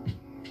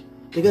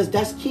 Because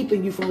that's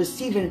keeping you from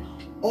receiving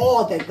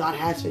all that God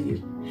has for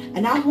you.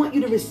 And I want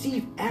you to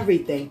receive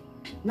everything,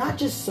 not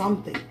just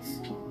some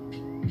things.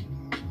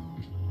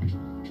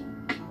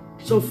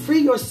 So free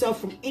yourself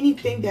from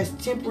anything that's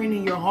tempering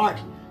in your heart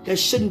that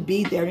shouldn't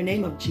be there in the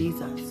name of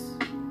Jesus.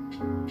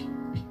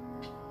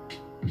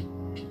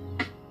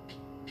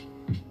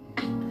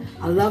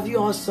 I love you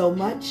all so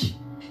much.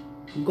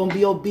 I'm going to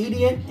be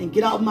obedient and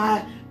get out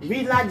my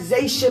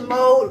relaxation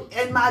mode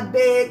in my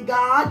bed,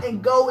 God,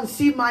 and go and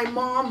see my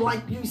mom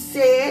like you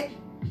said.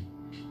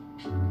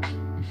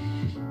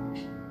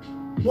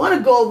 Want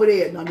to go over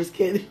there? No, I'm just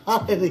kidding.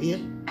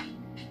 Hallelujah.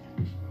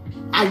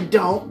 I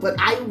don't, but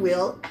I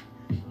will.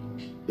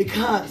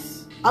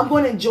 Because I'm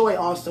going to enjoy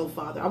also,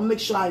 Father. I'm going to make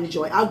sure I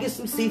enjoy. I'll get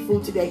some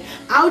seafood today.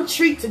 I'll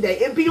treat today.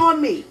 It'll be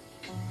on me.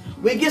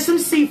 We'll get some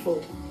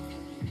seafood.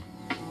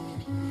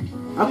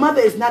 My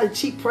mother is not a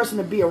cheap person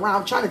to be around.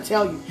 I'm trying to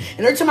tell you.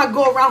 And every time I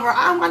go around her,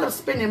 I wind up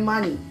spending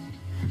money.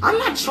 I'm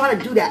not trying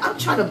to do that. I'm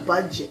trying to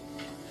budget.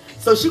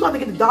 So she's going to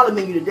get the dollar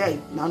menu today.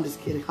 No, I'm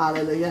just kidding.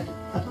 Hallelujah.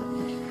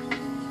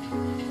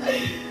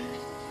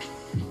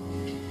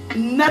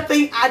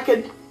 Nothing I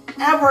could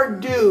ever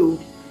do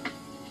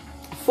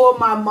for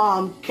my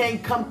mom can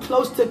come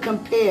close to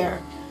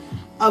compare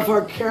of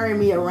her carrying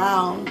me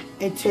around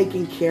and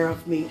taking care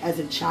of me as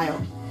a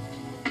child.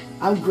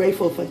 I'm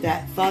grateful for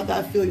that. Father,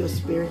 I feel your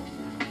spirit.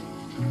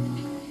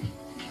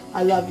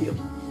 I love you.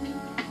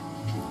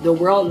 The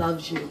world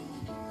loves you.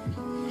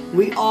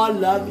 We all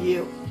love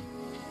you.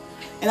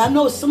 And I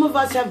know some of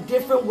us have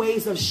different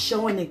ways of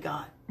showing it,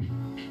 God.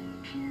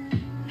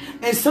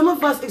 And some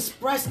of us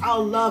express our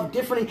love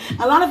differently.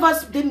 A lot of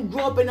us didn't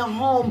grow up in a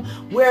home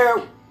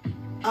where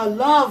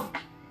love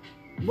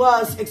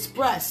was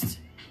expressed.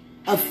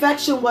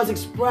 Affection was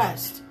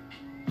expressed.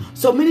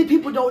 So many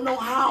people don't know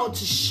how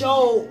to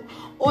show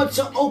or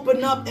to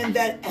open up in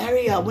that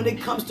area when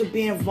it comes to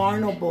being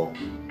vulnerable.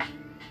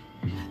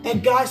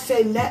 And God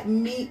said, let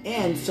me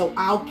in so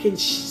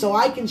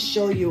I can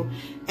show you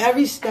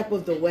every step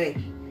of the way.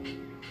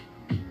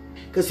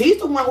 Because he's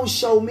the one who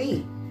showed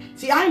me.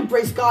 See, I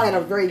embraced God at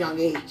a very young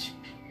age.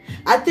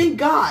 I thank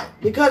God,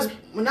 because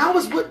when I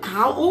was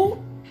how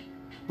old?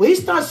 Well, he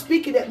started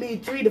speaking at me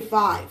 3 to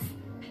 5.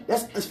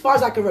 That's as far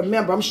as I can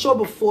remember. I'm sure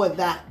before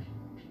that.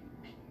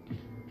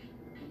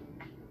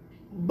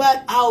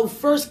 But our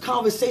first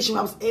conversation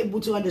I was able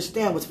to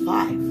understand was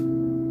 5.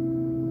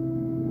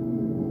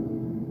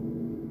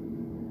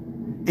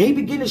 And he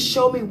began to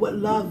show me what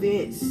love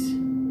is.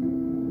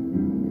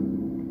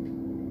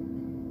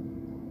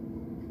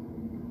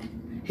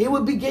 He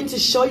would begin to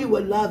show you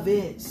what love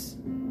is.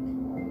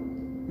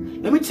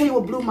 Let me tell you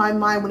what blew my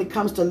mind when it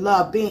comes to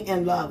love, being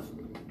in love.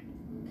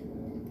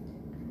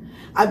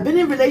 I've been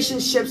in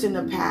relationships in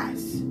the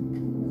past.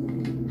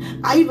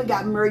 I even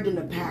got married in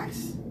the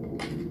past.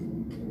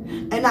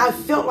 And I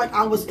felt like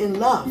I was in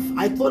love.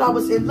 I thought I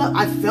was in love.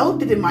 I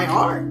felt it in my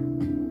heart.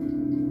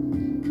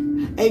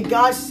 And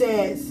God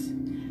says,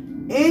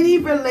 any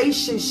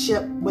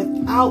relationship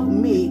without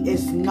me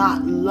is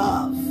not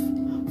love.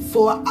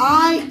 For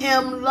I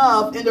am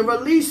love and the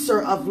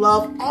releaser of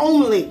love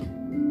only.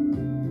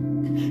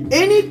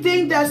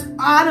 Anything that's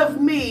out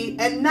of me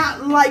and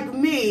not like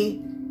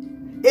me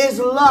is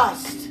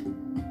lust.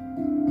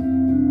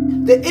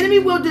 The enemy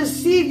will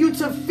deceive you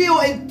to feel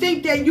and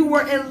think that you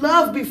were in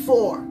love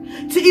before.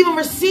 To even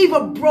receive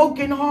a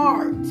broken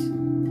heart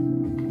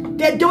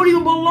that don't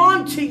even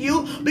belong to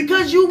you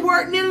because you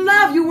weren't in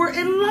love. You were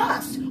in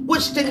lust,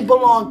 which didn't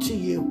belong to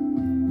you.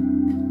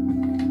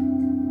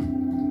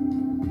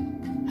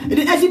 And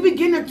then as he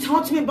began to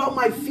talk to me about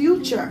my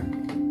future,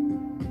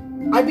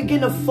 I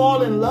began to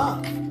fall in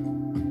love.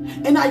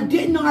 And I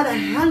didn't know how to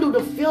handle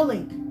the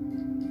feeling.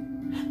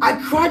 I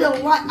cried a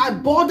lot. I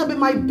balled up in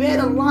my bed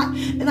a lot.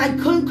 And I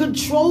couldn't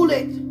control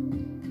it.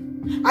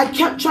 I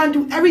kept trying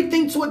to do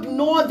everything to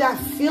ignore that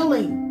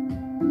feeling.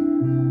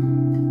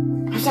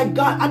 I said,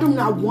 God, I do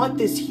not want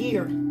this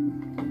here.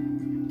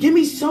 Give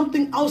me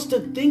something else to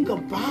think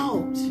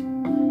about.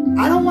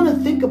 I don't want to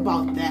think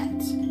about that.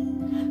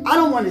 I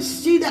don't want to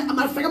see that.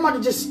 Matter of fact, I'm about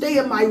to just stay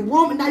in my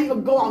room and not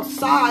even go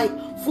outside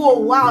for a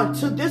while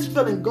until this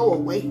feeling go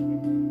away.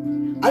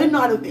 I didn't know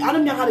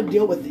how to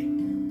deal with it.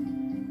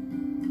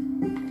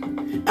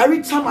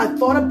 Every time I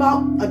thought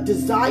about a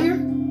desire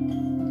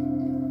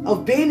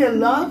of being in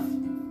love,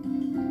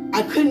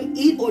 I couldn't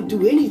eat or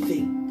do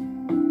anything.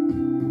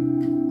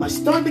 My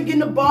stomach began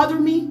to bother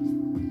me.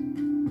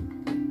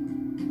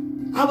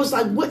 I was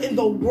like, what in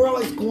the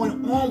world is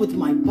going on with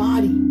my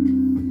body?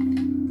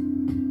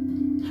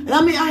 And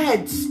I mean, I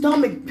had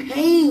stomach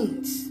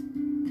pains.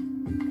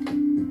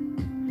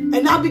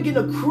 And I began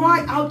to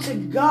cry out to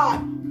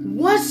God,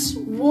 what's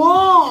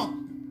wrong?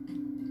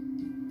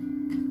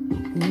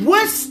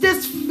 What's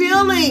this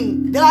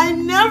feeling that I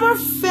never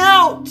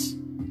felt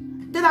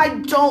that I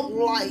don't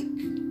like?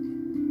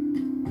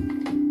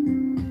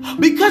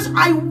 Because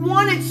I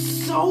want it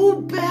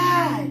so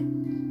bad.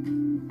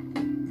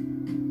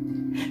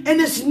 And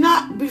it's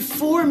not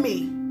before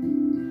me.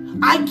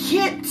 I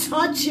can't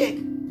touch it.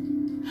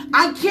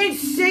 I can't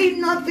say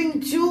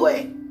nothing to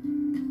it.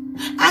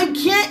 I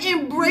can't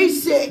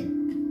embrace it.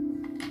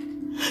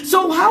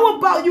 So how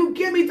about you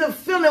give me the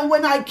feeling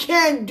when I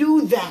can't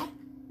do that?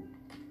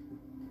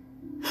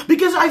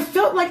 Because I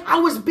felt like I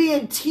was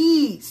being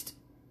teased.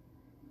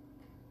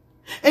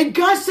 And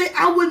God said,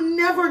 I would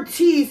never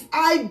tease.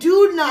 I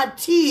do not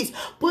tease,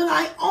 but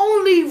I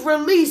only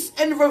release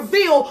and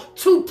reveal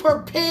to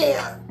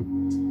prepare.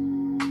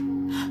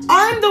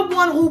 I'm the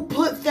one who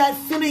put that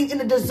feeling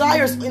and the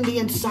desires in the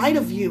inside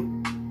of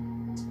you.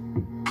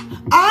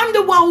 I'm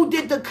the one who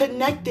did the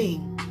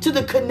connecting to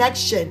the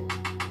connection,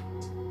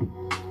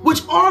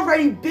 which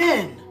already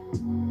been.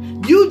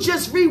 You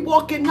just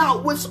re-walking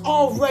out what's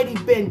already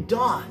been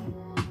done.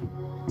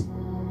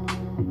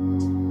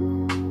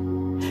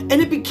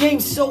 And it became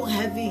so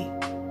heavy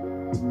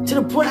to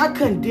the point I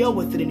couldn't deal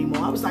with it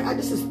anymore. I was like,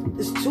 this is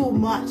too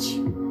much.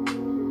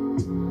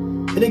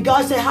 And then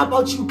God said, how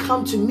about you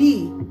come to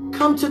me?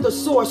 Come to the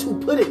source who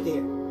put it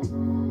there.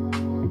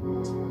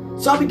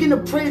 So I began to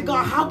pray to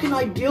God, how can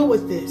I deal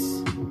with this?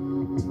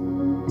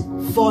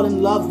 Fall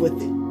in love with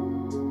it.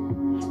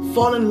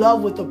 Fall in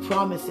love with the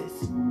promises.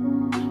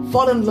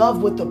 Fall in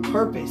love with the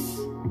purpose.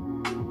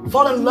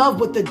 Fall in love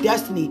with the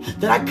destiny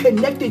that I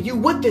connected you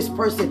with this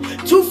person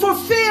to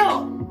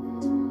fulfill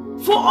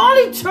for all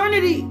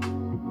eternity.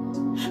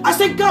 I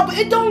said, God, but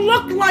it don't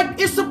look like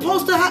it's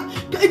supposed to happen.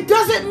 It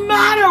doesn't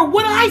matter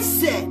what I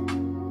said.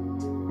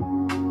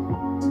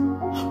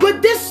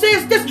 But this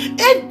says this.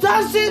 It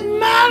doesn't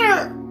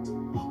matter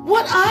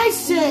what I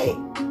say.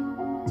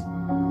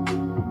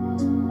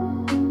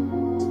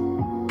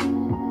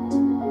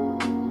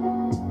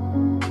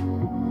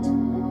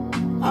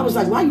 I was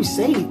like, why you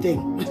say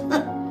anything?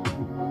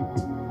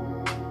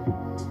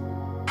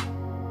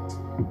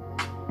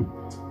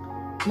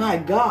 My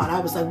God, I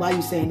was like, why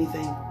you say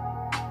anything?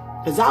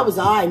 Because I was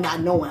all right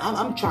not knowing.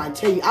 I'm trying to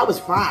tell you, I was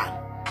fine.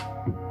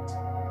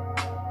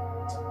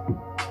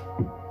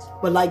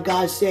 But like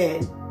God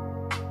said,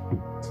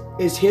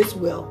 it's His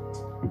will,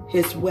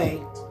 His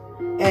way.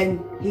 And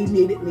He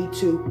needed me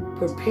to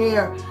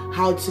prepare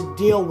how to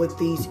deal with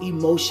these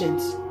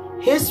emotions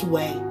His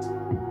way.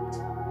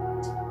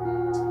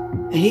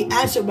 And He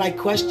answered my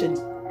question.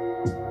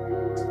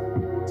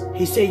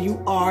 He said,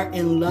 you are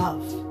in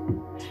love.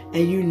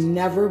 And you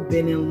never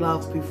been in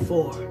love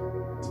before.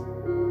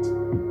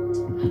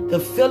 The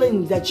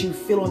feeling that you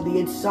feel on the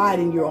inside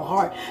in your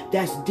heart,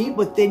 that's deep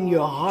within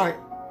your heart,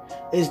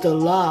 is the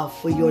love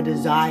for your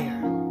desire.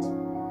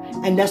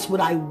 And that's what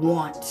I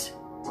want.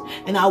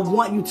 And I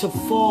want you to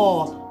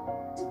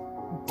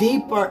fall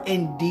deeper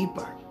and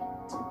deeper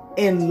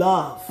in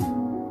love.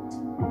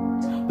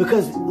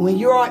 Because when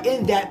you are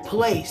in that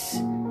place,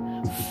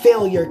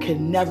 failure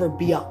can never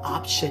be an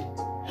option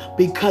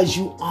because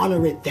you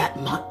honor it that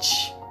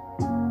much.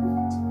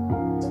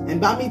 And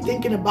by me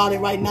thinking about it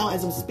right now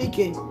as I'm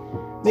speaking,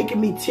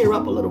 making me tear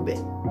up a little bit.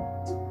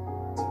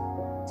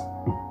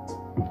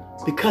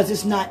 Because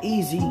it's not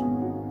easy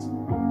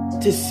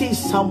to see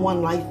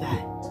someone like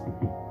that,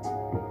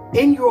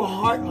 in your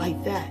heart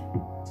like that,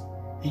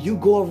 and you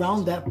go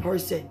around that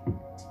person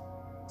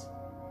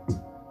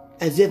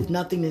as if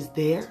nothing is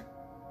there.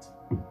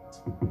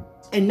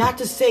 And not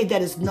to say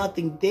that it's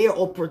nothing there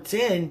or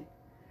pretend,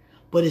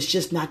 but it's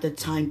just not the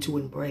time to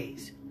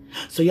embrace.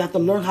 So you have to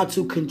learn how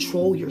to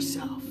control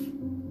yourself.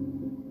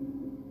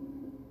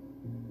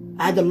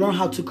 I had to learn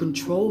how to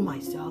control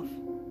myself.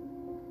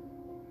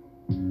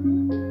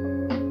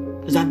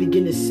 Because I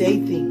begin to say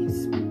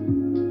things.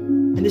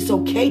 And it's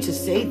okay to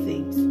say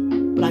things.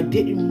 But I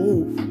didn't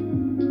move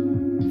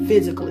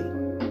physically.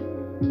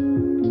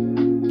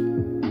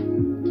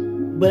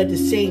 But at the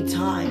same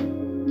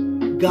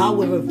time, God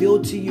will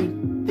reveal to you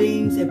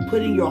things and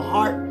put in your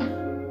heart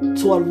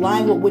to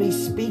align with what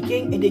He's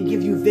speaking, and then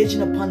give you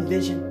vision upon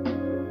vision.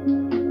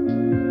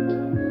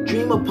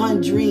 Dream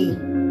upon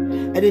dream.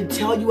 And then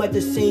tell you at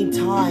the same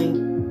time,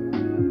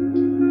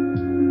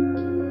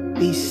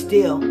 be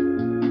still.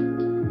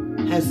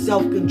 Have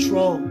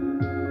self-control.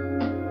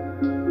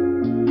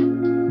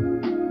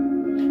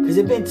 Because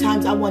there have been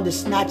times I wanted to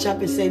snatch up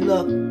and say,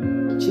 look,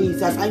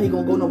 Jesus, I ain't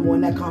going to go no more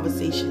in that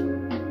conversation.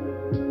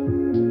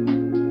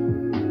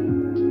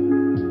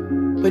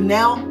 But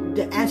now,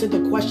 to answer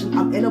the question,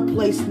 I'm in a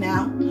place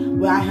now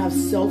where I have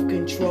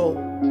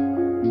self-control.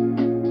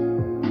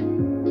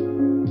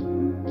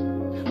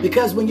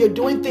 Because when you're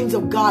doing things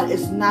of God,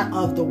 it's not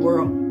of the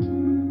world.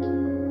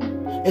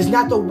 It's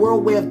not the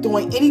world way of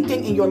doing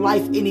anything in your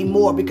life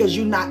anymore, because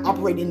you're not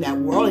operating in that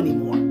world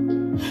anymore.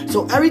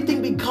 So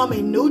everything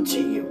becoming new to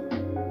you.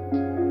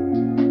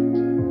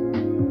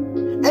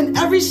 And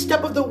every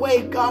step of the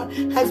way, God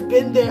has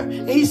been there.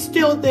 And He's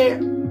still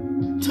there.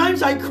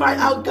 Times I cry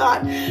out,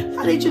 God,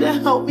 I need you to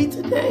help me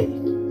today.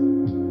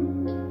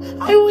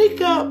 I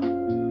wake up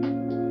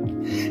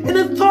and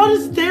the thought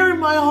is there in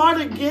my heart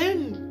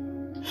again.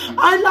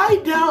 I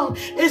lie down,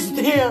 it's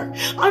there.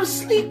 I'm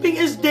sleeping,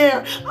 it's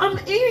there. I'm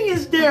eating,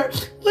 it's there.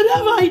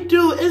 Whatever I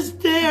do is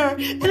there.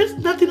 And there's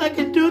nothing I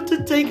can do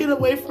to take it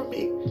away from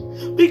me,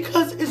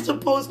 because it's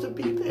supposed to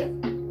be there.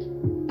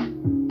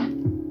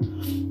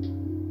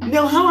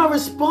 Now, how I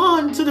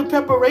respond to the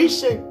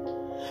preparation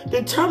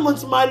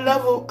determines my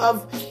level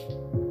of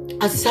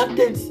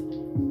acceptance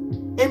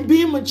and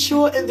being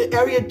mature in the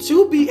area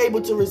to be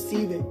able to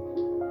receive it.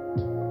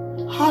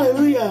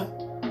 Hallelujah.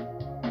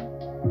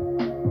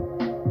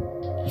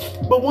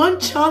 But one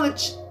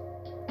challenge,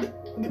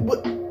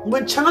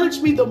 what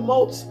challenged me the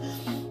most,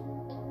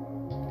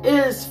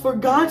 is for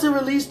God to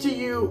release to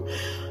you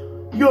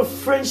your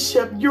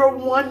friendship, your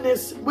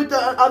oneness with the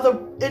other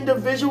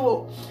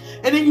individual.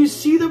 And then you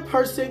see the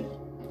person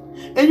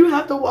and you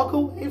have to walk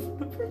away from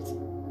the person.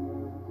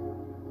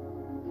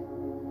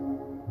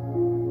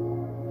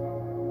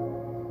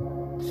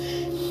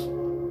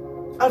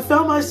 I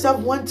found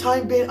myself one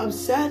time being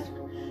upset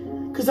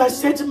because I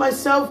said to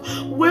myself,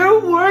 where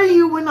were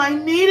you when I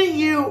needed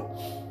you?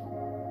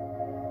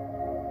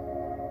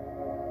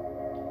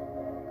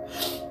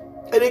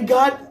 And then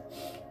God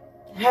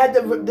had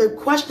the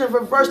question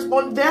reversed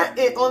on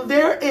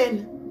their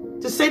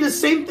end to say the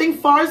same thing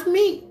far as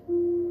me.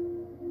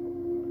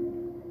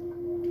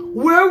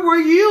 Where were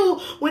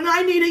you when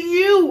I needed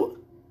you?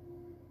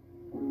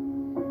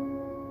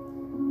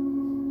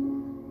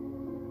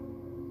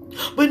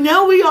 But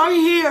now we are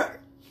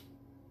here,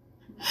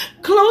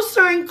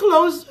 closer and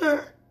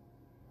closer.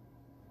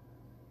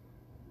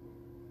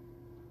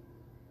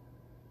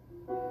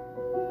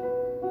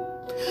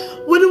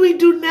 What do we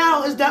do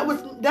now?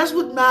 That's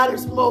what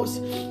matters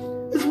most.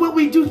 Is what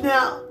we do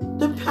now.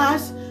 The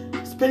past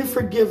has been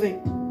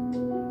forgiving.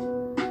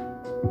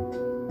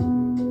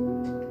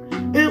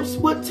 It's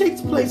what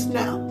takes place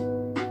now.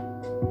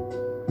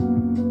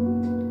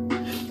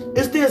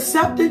 It's the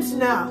acceptance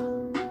now.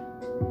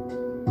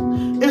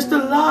 It's the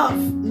love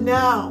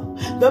now,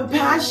 the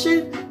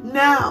passion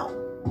now,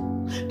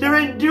 the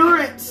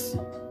endurance,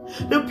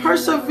 the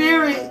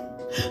persevering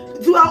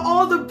throughout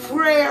all the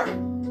prayer,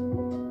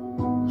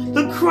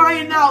 the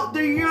crying out,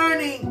 the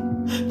yearning,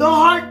 the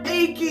heart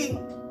aching.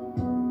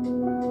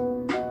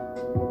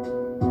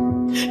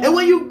 And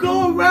when you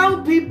go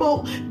around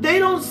people, they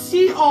don't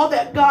see all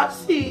that God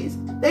sees.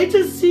 They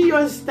just see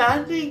you're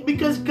standing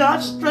because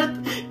God's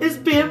strength is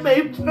being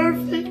made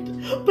perfect.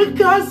 But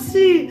God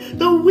sees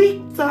the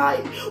weak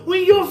side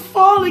when you're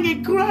falling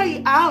and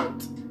crying out,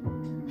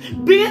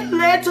 being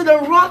led to the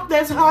rock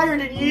that's higher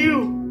than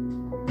you.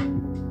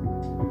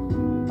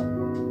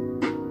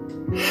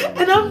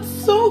 And I'm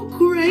so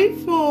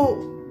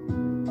grateful.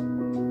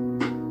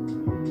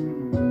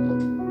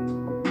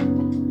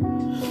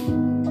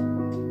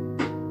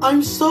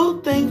 I'm so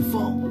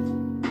thankful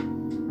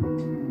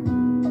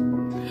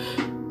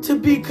to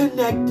be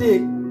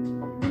connected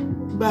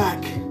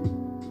back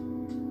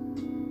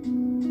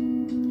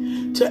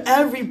to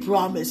every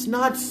promise,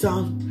 not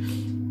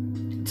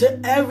some, to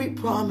every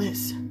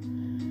promise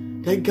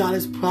that God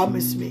has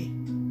promised me.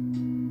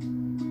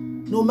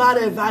 No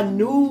matter if I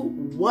knew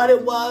what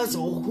it was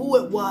or who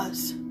it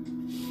was,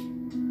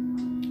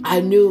 I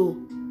knew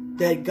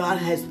that God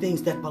has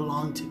things that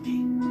belong to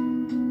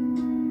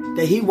me,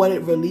 that He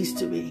wanted released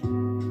to me.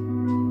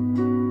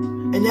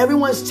 And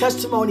everyone's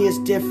testimony is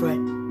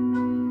different.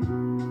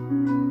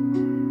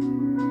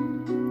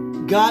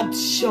 God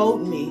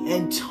showed me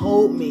and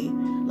told me,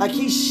 like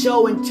He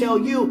show and tell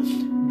you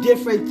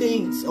different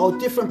things or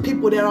different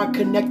people that are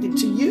connected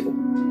to you.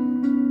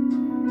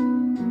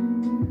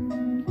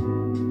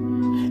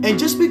 And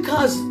just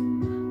because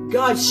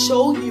God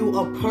showed you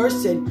a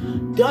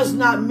person does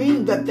not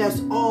mean that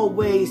that's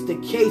always the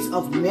case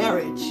of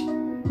marriage.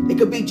 It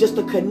could be just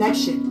a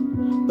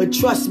connection. But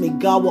trust me,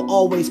 God will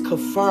always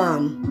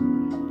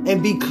confirm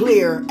and be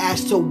clear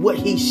as to what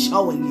He's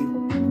showing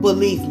you.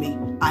 Believe me,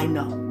 I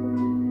know.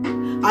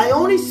 I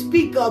only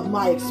speak of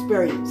my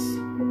experience.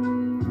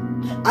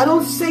 I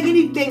don't say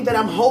anything that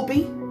I'm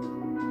hoping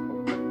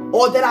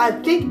or that I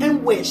think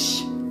and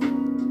wish.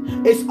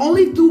 It's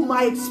only through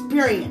my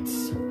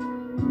experience.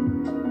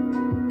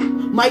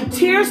 My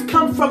tears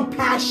come from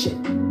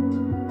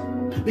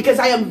passion because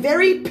I am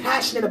very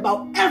passionate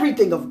about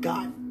everything of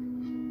God.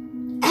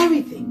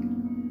 Everything.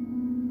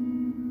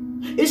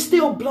 It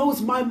still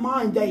blows my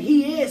mind that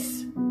He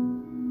is,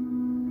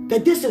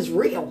 that this is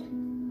real.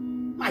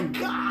 My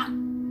God.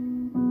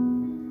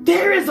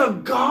 There is a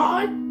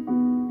God.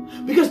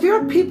 Because there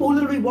are people who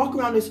literally walk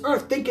around this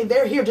earth thinking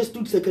they're here just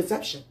due to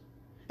conception.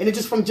 And it's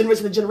just from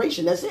generation to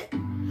generation. That's it.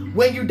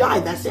 When you die,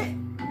 that's it.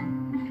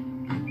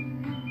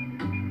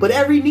 But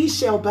every knee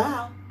shall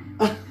bow.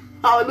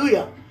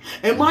 Hallelujah.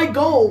 And my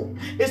goal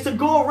is to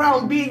go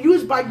around being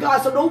used by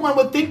God so no one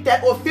will think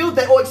that or feel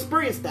that or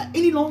experience that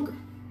any longer.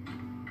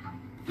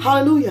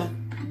 Hallelujah.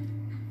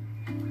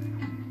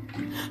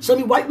 So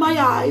let me wipe my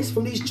eyes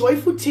from these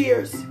joyful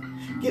tears.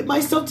 Get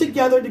myself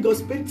together to go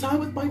spend time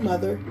with my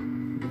mother.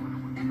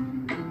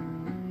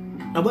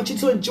 I want you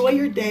to enjoy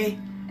your day.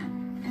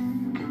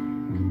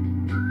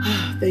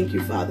 Thank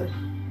you, Father.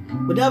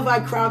 Whenever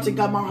I cry out to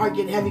God, my heart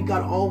get heavy.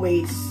 God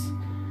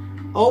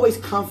always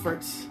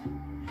comforts.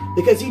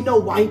 Because He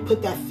knows why He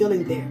put that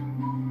feeling there.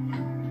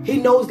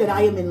 He knows that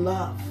I am in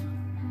love.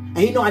 And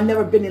He knows I've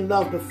never been in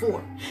love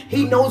before.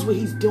 He knows what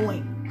He's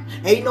doing.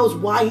 And He knows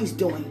why He's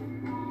doing.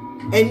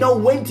 And know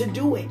when to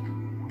do it.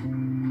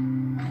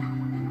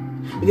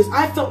 Because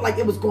I felt like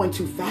it was going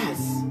too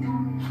fast.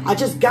 I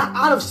just got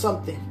out of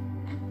something.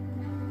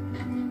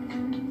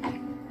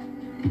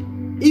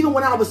 Even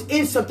when I was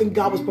in something,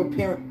 God was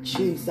preparing.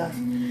 Jesus.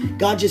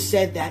 God just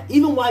said that.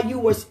 Even while you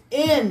was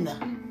in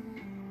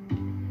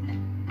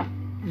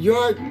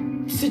your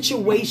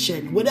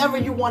situation, whatever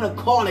you want to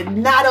call it,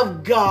 not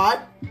of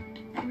God,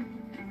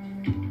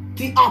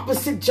 the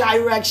opposite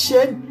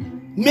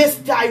direction,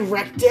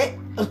 misdirected.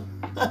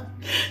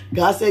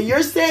 God said,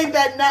 you're saying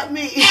that, not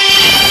me.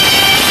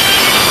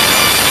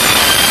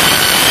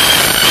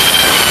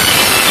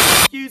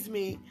 Excuse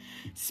me.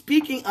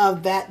 Speaking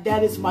of that,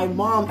 that is my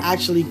mom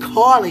actually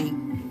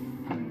calling.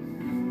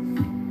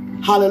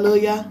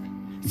 Hallelujah.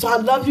 So I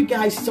love you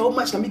guys so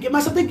much. Let me get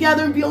myself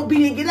together and be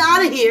obedient. Get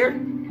out of here.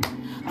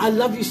 I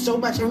love you so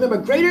much. And remember,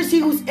 greater is He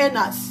who's in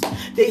us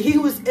than he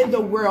who is in the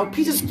world.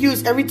 Please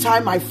excuse every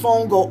time my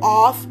phone go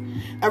off.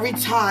 Every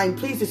time.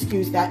 Please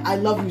excuse that. I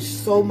love you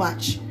so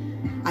much.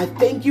 I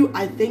thank you.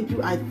 I thank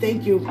you. I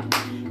thank you.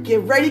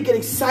 Get ready. Get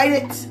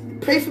excited.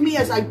 Pray for me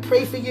as I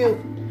pray for you.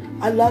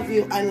 I love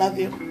you. I love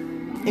you.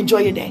 Enjoy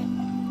your day.